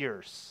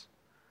failures.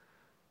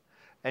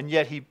 And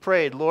yet he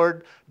prayed,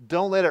 Lord,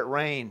 don't let it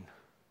rain.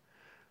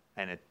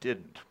 And it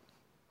didn't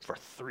for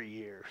 3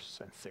 years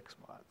and 6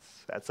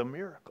 months. That's a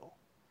miracle.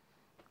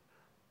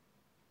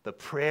 The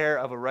prayer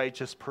of a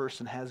righteous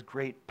person has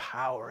great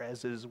power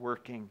as it is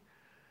working,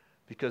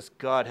 because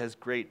God has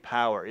great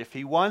power. If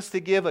He wants to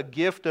give a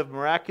gift of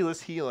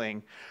miraculous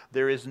healing,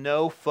 there is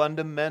no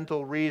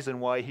fundamental reason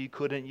why He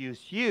couldn't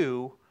use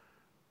you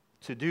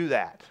to do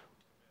that.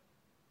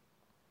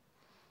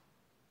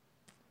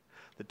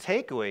 The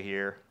takeaway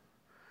here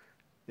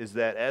is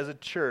that as a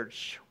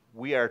church,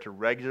 we are to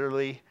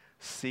regularly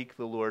seek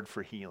the Lord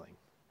for healing.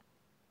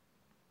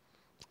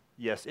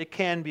 Yes, it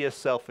can be a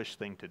selfish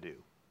thing to do.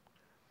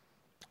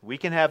 We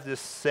can have this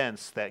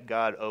sense that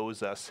God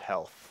owes us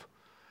health.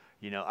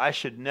 You know, I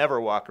should never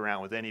walk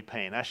around with any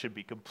pain. I should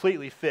be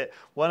completely fit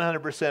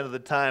 100% of the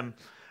time.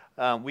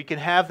 We can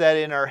have that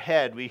in our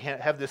head. We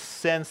have this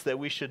sense that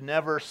we should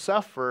never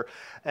suffer.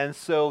 And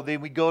so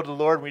then we go to the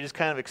Lord and we just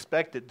kind of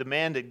expect it,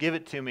 demand it, give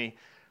it to me.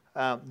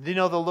 You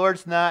know, the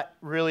Lord's not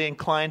really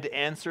inclined to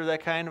answer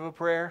that kind of a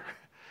prayer.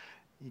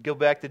 You go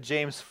back to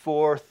James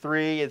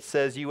 4:3, it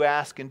says, you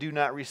ask and do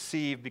not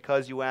receive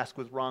because you ask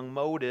with wrong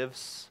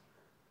motives.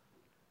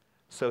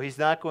 So He's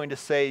not going to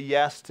say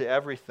yes to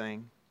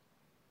everything.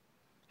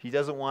 He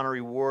doesn't want to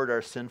reward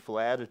our sinful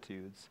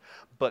attitudes.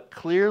 But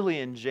clearly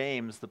in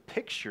James, the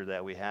picture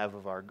that we have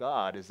of our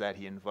God is that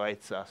He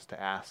invites us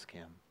to ask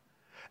Him.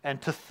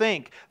 And to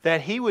think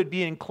that He would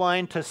be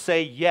inclined to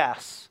say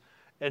yes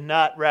and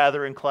not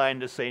rather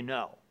inclined to say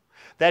no.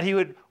 That He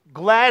would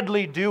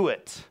gladly do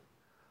it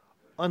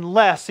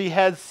unless He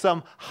had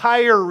some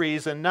higher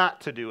reason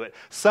not to do it.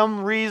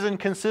 Some reason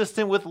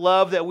consistent with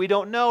love that we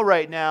don't know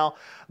right now.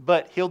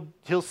 But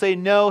He'll say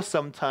no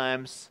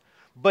sometimes.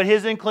 But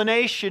His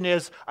inclination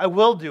is, I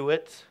will do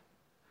it.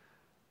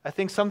 I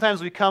think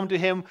sometimes we come to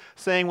Him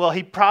saying, well,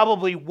 He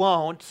probably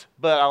won't,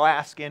 but I'll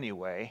ask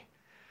anyway.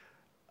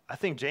 I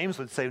think James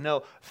would say,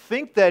 no,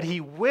 think that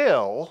He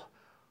will,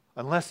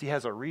 unless He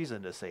has a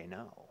reason to say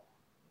no.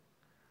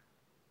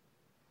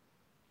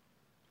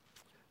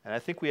 And I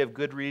think we have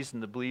good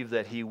reason to believe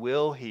that He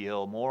will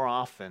heal more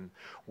often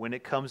when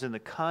it comes in the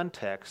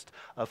context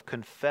of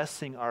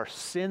confessing our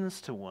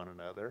sins to one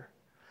another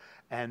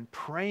and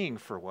praying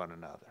for one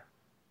another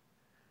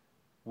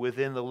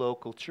within the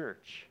local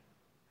church,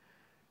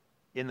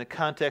 in the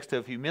context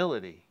of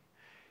humility,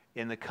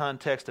 in the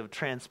context of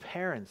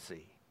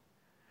transparency,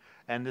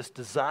 and this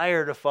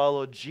desire to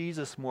follow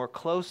Jesus more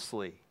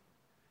closely,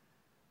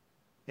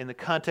 in the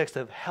context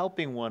of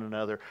helping one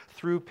another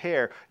through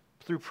prayer,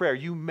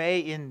 you may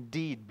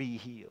indeed be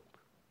healed.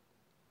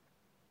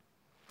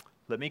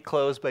 let me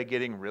close by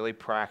getting really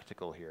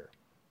practical here.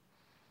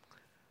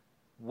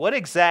 What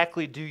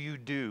exactly do you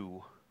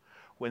do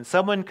when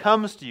someone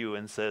comes to you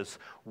and says,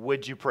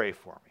 would you pray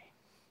for me?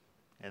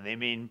 And they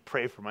mean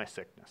pray for my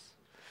sickness.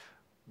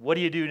 What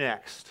do you do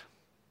next?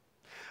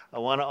 I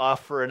want to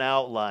offer an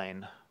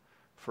outline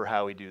for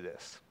how we do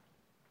this.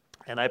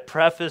 And I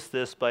preface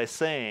this by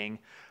saying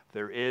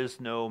there is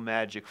no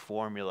magic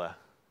formula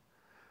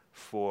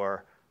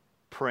for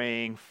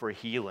praying for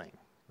healing.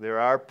 There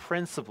are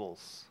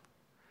principles.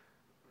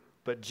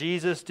 But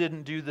Jesus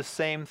didn't do the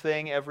same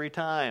thing every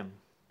time.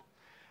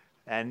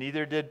 And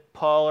neither did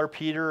Paul or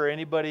Peter or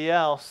anybody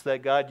else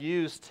that God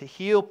used to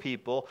heal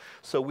people.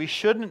 So we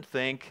shouldn't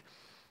think,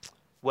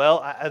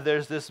 well,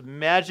 there's this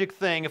magic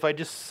thing. If I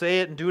just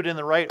say it and do it in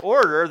the right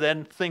order,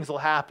 then things will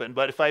happen.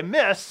 But if I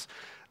miss,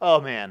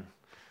 oh man,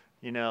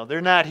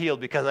 they're not healed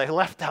because I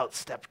left out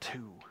step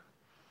 2.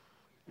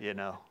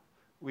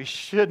 We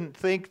shouldn't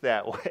think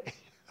that way.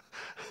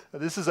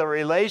 This is a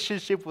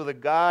relationship with a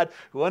God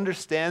who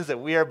understands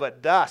that we are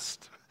but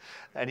dust,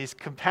 and He's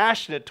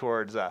compassionate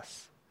towards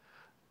us.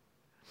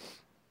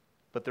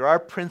 But there are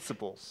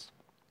principles.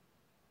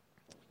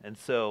 And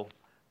so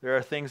there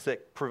are things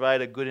that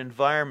provide a good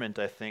environment,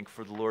 I think,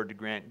 for the Lord to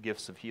grant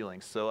gifts of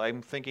healing. So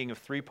I'm thinking of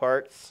 3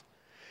 parts,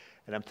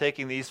 and I'm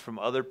taking these from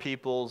other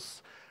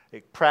people's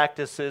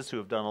practices who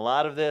have done a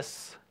lot of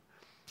this,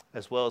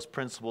 as well as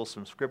principles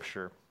from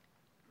Scripture.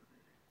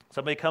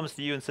 Somebody comes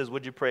to you and says,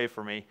 would you pray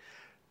for me?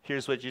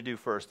 Here's what you do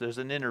first. There's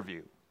an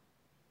interview.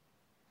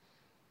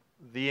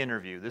 The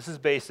interview. This is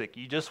basic.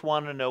 You just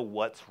want to know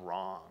what's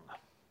wrong.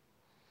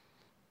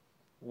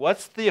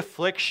 What's the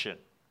affliction?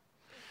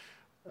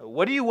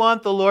 What do you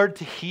want the Lord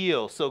to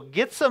heal? So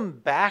get some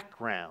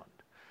background.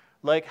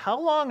 Like, how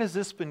long has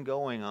this been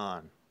going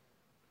on?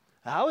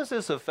 How is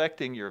this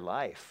affecting your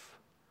life?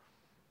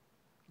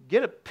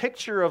 Get a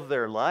picture of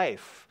their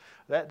life.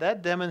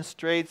 That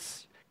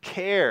demonstrates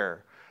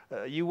care.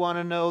 You want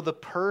to know the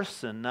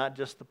person, not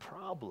just the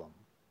problem.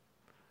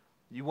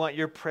 You want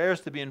your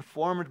prayers to be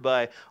informed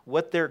by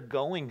what they're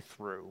going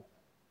through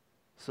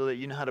so that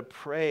you know how to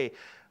pray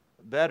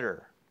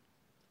better.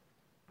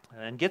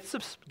 And get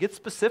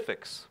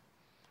specifics.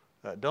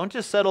 Don't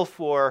just settle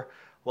for,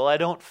 well, I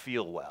don't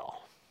feel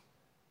well,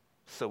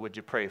 so would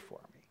you pray for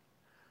me?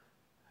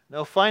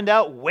 No, find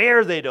out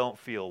where they don't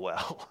feel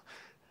well.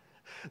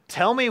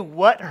 Tell me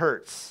what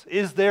hurts.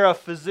 Is there a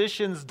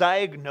physician's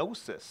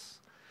diagnosis?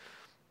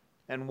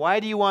 And why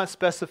do you want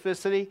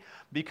specificity?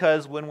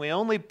 Because when we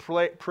only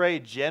pray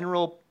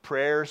general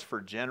prayers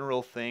for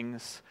general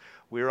things,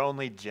 we're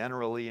only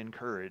generally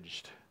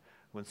encouraged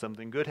when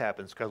something good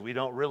happens because we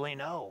don't really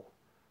know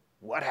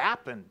what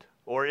happened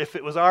or if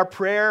it was our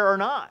prayer or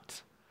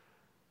not.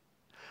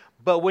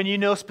 But when you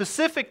know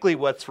specifically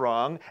what's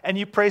wrong and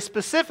you pray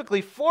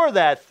specifically for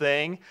that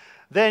thing,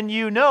 then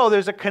you know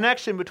there's a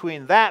connection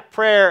between that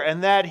prayer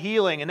and that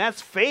healing, and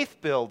that's faith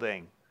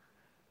building.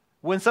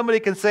 When somebody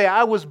can say,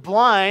 I was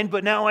blind,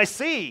 but now I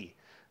see,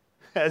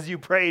 as you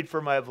prayed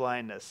for my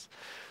blindness.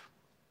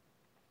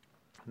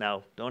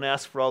 Now, don't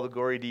ask for all the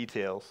gory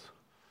details.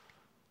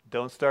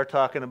 Don't start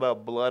talking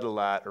about blood a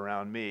lot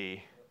around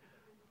me,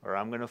 or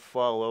I'm going to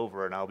fall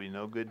over and I'll be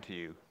no good to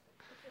you.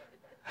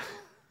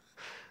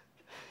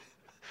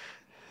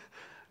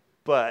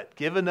 But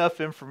give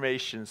enough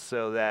information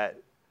so that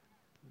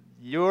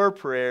your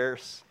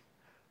prayers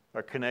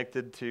are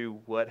connected to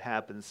what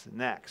happens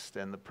next,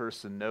 and the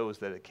person knows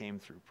that it came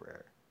through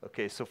prayer.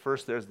 Okay, so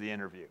first there's the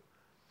interview.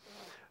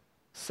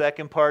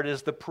 Second part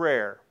is the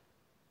prayer.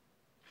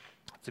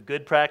 It's a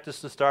good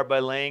practice to start by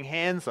laying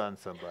hands on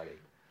somebody.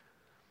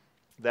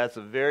 That's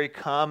a very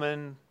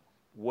common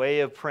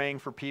way of praying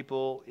for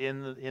people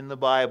in the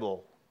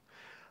Bible.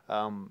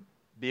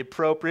 Be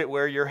appropriate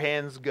where your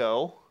hands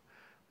go.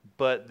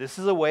 But this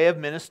is a way of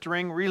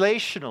ministering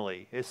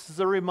relationally. This is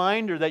a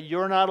reminder that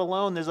you're not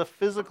alone. There's a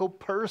physical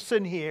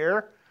person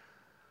here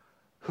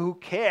who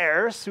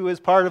cares, who is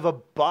part of a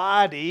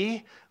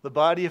body, the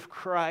body of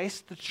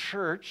Christ, the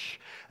church,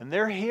 and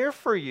they're here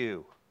for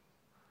you.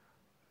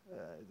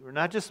 We're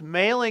not just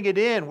mailing it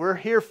in. We're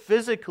here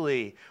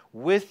physically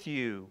with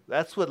you.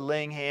 That's what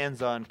laying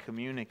hands on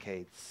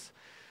communicates.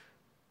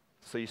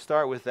 So you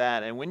start with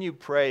that. And when you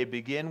pray,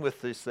 begin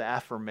with this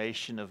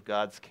affirmation of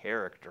God's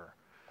character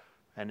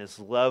and His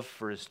love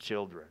for His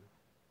children.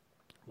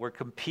 We're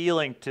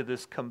appealing to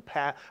this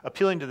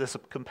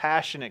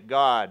compassionate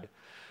God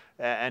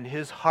and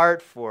His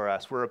heart for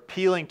us. We're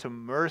appealing to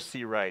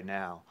mercy right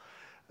now.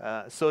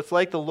 So it's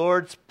like the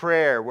Lord's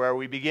Prayer, where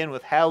we begin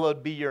with,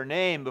 hallowed be your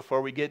name,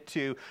 before we get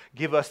to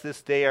give us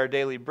this day our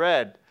daily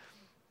bread.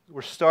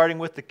 We're starting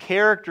with the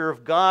character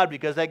of God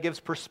because that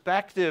gives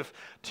perspective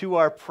to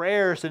our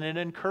prayers and it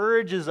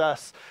encourages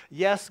us.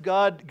 Yes,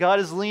 God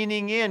is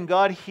leaning in.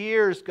 God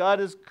hears. God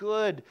is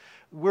good.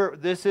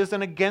 This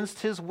isn't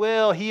against His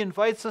will. He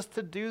invites us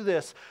to do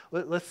this.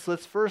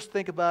 Let's first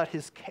think about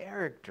His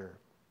character.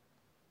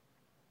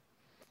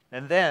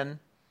 And then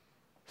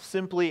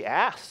simply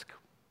ask.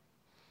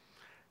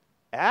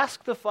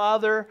 Ask the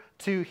Father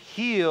to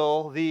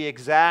heal the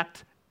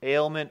exact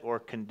ailment or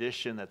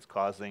condition that's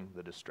causing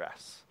the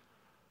distress.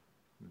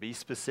 Be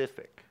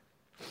specific.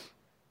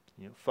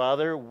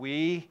 Father,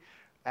 we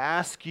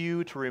ask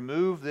you to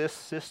remove this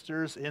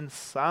sister's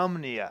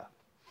insomnia.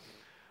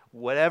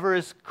 Whatever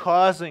is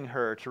causing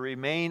her to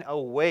remain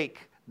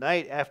awake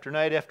night after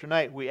night after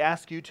night, we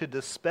ask you to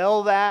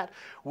dispel that.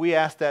 We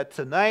ask that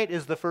tonight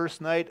is the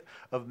first night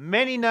of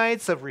many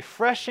nights of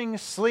refreshing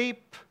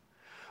sleep.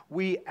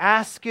 We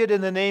ask it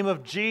in the name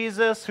of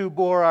Jesus, who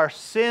bore our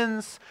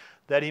sins,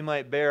 that he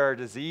might bear our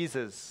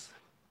diseases.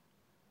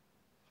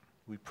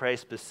 We pray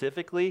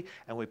specifically,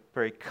 and we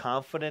pray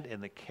confident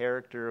in the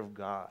character of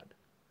God.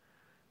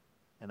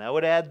 And I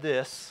would add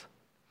this: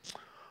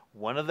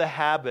 one of the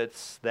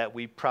habits that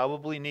we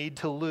probably need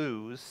to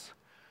lose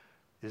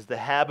is the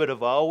habit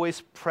of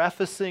always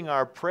prefacing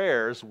our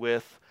prayers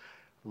with,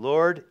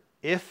 Lord,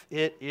 if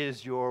it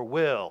is your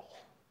will,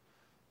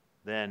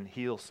 then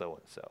heal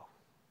so-and-so.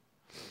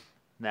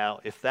 Now,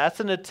 if that's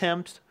an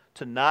attempt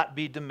to not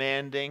be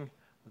demanding,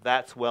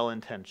 that's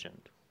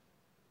well-intentioned.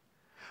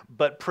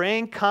 But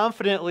praying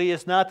confidently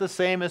is not the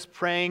same as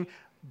praying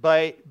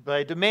by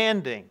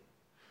demanding.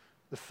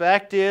 The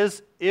fact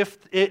is, if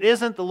it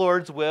isn't the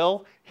Lord's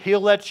will,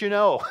 he'll let you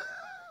know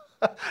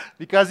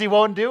because he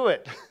won't do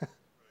it.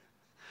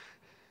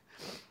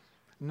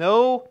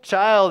 No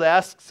child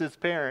asks his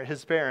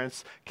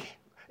parents,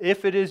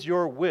 if it is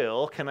your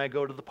will, can I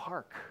go to the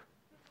park?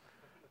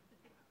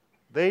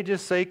 They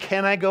just say,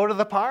 can I go to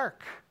the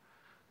park?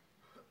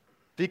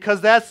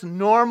 Because that's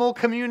normal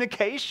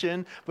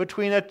communication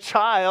between a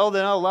child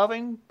and a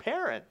loving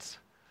parent.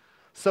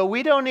 So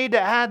we don't need to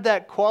add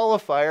that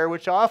qualifier,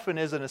 which often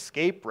is an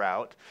escape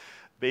route.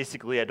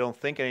 Basically, I don't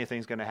think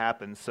anything's going to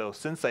happen, so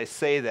since I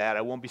say that,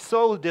 I won't be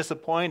so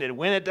disappointed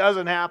when it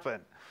doesn't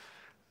happen.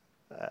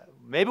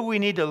 Maybe we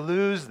need to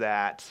lose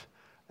that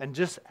and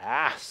just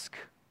ask.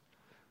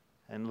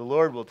 And the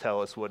Lord will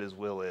tell us what his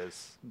will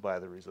is by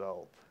the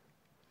result.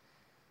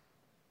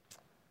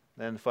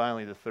 Then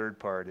finally, the third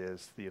part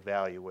is the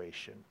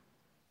evaluation.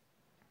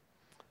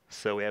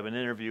 So we have an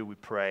interview, we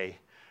pray,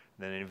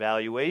 then an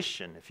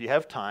evaluation. If you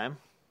have time,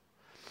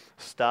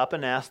 stop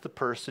and ask the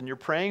person you're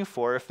praying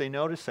for if they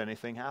notice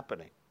anything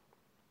happening.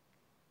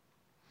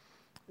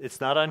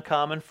 It's not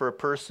uncommon for a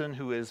person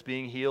who is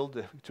being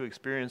healed to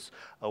experience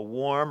a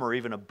warm or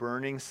even a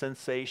burning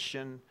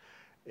sensation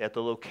at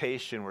the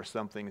location where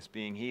something is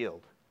being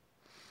healed.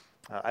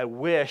 I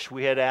wish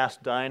we had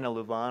asked Dinah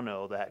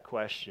Luvano that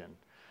question.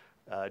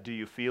 Do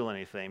you feel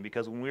anything?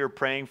 Because when we were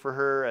praying for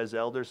her as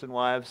elders and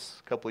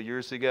wives a couple of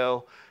years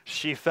ago,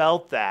 she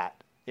felt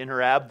that in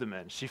her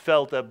abdomen. She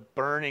felt a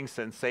burning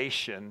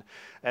sensation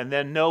and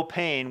then no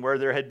pain where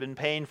there had been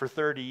pain for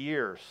 30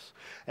 years.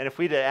 And if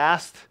we'd have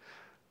asked,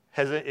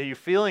 are you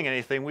feeling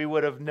anything? We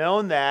would have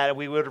known that and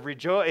we would have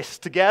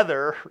rejoiced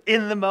together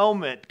in the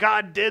moment.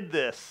 God did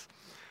this.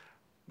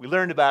 We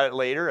learned about it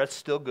later. That's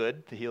still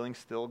good. The healing's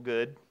still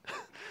good.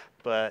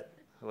 But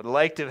I would have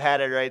liked to have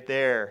had it right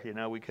there.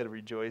 We could have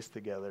rejoiced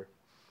together.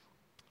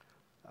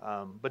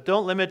 But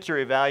don't limit your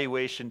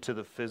evaluation to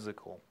the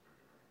physical.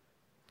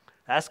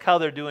 Ask how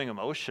they're doing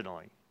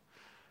emotionally.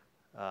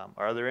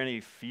 Are there any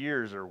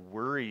fears or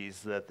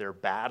worries that they're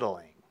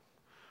battling?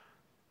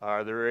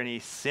 Are there any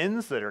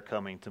sins that are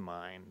coming to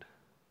mind?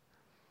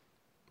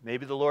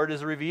 Maybe the Lord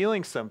is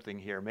revealing something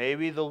here.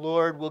 Maybe the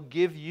Lord will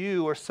give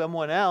you or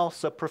someone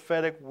else a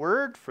prophetic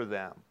word for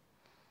them.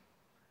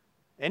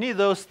 Any of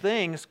those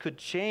things could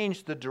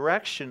change the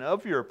direction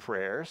of your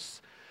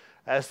prayers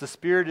as the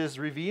Spirit is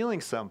revealing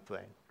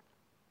something.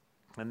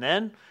 And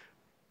then,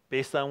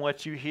 based on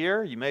what you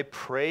hear, you may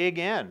pray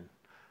again,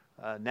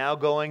 now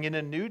going in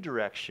a new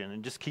direction,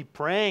 and just keep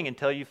praying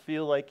until you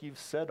feel like you've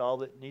said all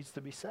that needs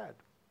to be said.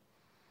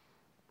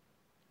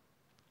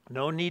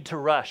 No need to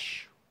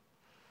rush,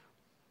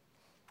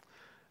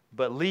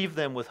 but leave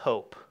them with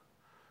hope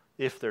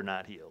if they're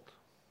not healed.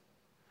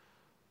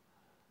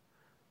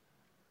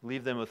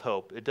 Leave them with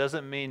hope. It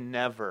doesn't mean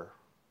never.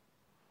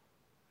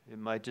 It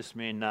might just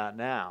mean not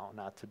now,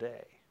 not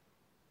today.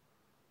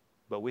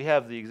 But we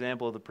have the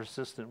example of the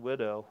persistent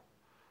widow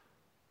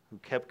who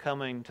kept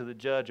coming to the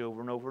judge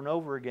over and over and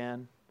over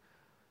again.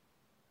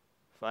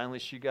 Finally,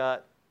 she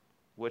got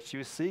what she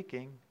was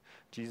seeking.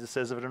 Jesus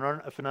says,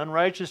 if an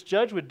unrighteous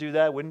judge would do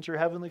that, wouldn't your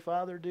heavenly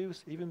Father do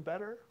even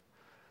better?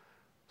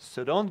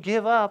 So don't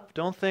give up.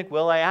 Don't think,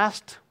 well, I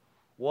asked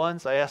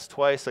once, I asked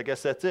twice, I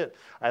guess that's it.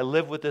 I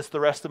live with this the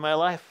rest of my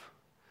life.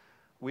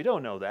 We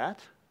don't know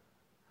that.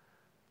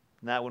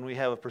 Not when we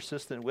have a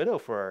persistent widow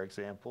for our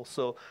example.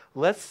 So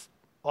let's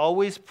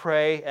always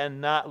pray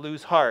and not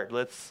lose heart.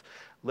 Let's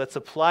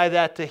apply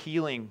that to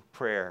healing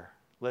prayer.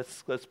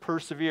 Let's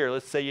persevere.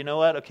 Let's say, you know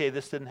what? Okay,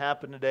 this didn't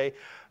happen today.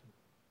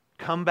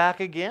 Come back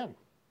again.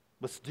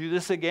 Let's do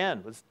this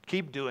again. Let's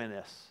keep doing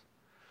this.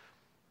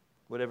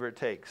 Whatever it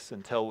takes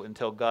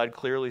until God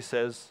clearly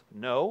says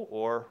no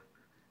or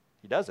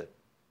he does it.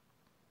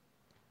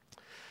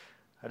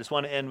 I just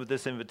want to end with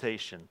this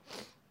invitation.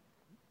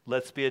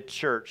 Let's be a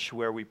church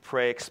where we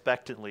pray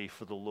expectantly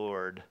for the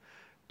Lord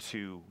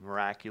to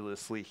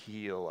miraculously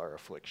heal our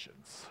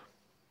afflictions.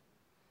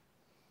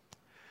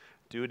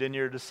 Do it in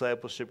your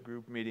discipleship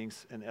group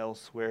meetings and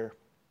elsewhere.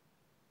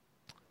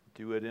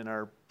 Do it in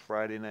our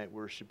Friday night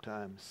worship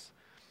times.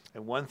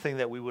 And one thing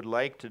that we would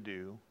like to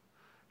do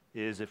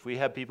is, if we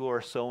have people who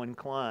are so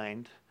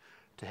inclined,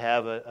 to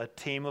have a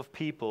team of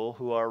people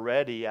who are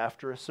ready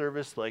after a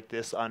service like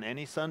this on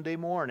any Sunday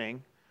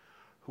morning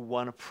who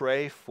want to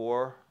pray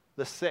for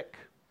the sick.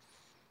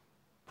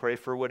 Pray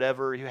for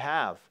whatever you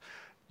have.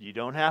 You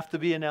don't have to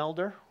be an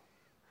elder.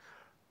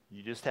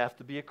 You just have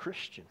to be a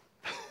Christian.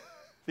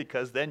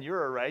 Because then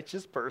you're a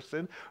righteous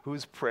person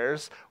whose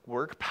prayers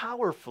work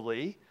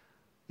powerfully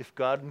if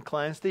God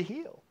inclines to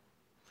heal.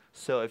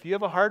 So if you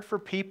have a heart for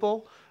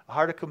people, a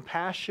heart of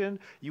compassion,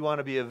 you want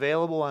to be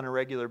available on a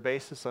regular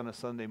basis on a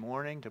Sunday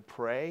morning to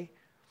pray,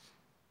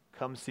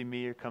 come see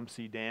me or come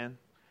see Dan,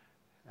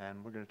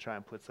 and we're going to try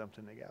and put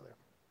something together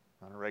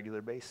on a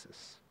regular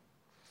basis.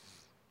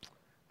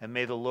 And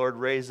may the Lord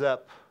raise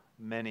up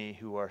many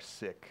who are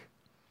sick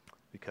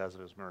because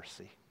of his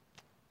mercy.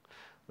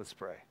 Let's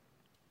pray.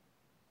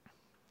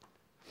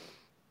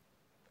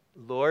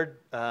 Lord,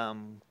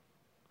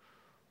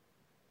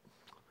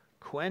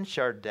 quench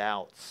our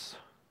doubts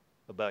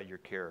about your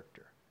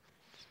character.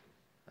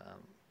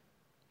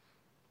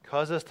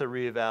 Cause us to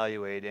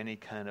reevaluate any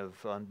kind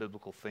of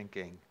unbiblical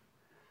thinking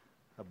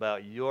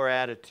about your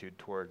attitude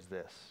towards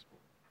this.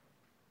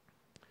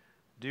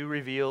 Do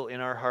reveal in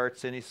our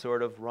hearts any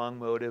sort of wrong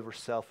motive or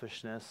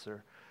selfishness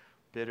or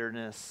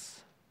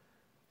bitterness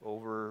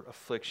over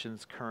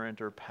afflictions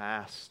current or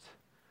past.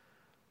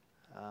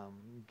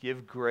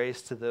 Give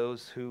grace to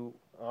those who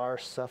are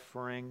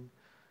suffering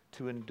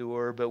to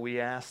endure, but we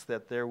ask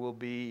that there will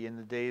be in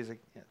the days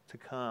to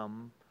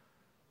come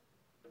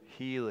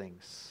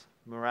healings,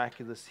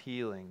 miraculous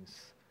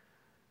healings,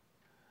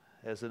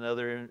 as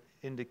another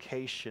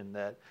indication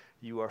that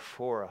you are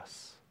for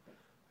us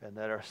and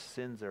that our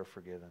sins are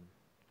forgiven.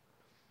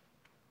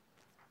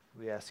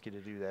 We ask you to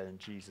do that in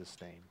Jesus'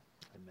 name.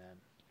 Amen.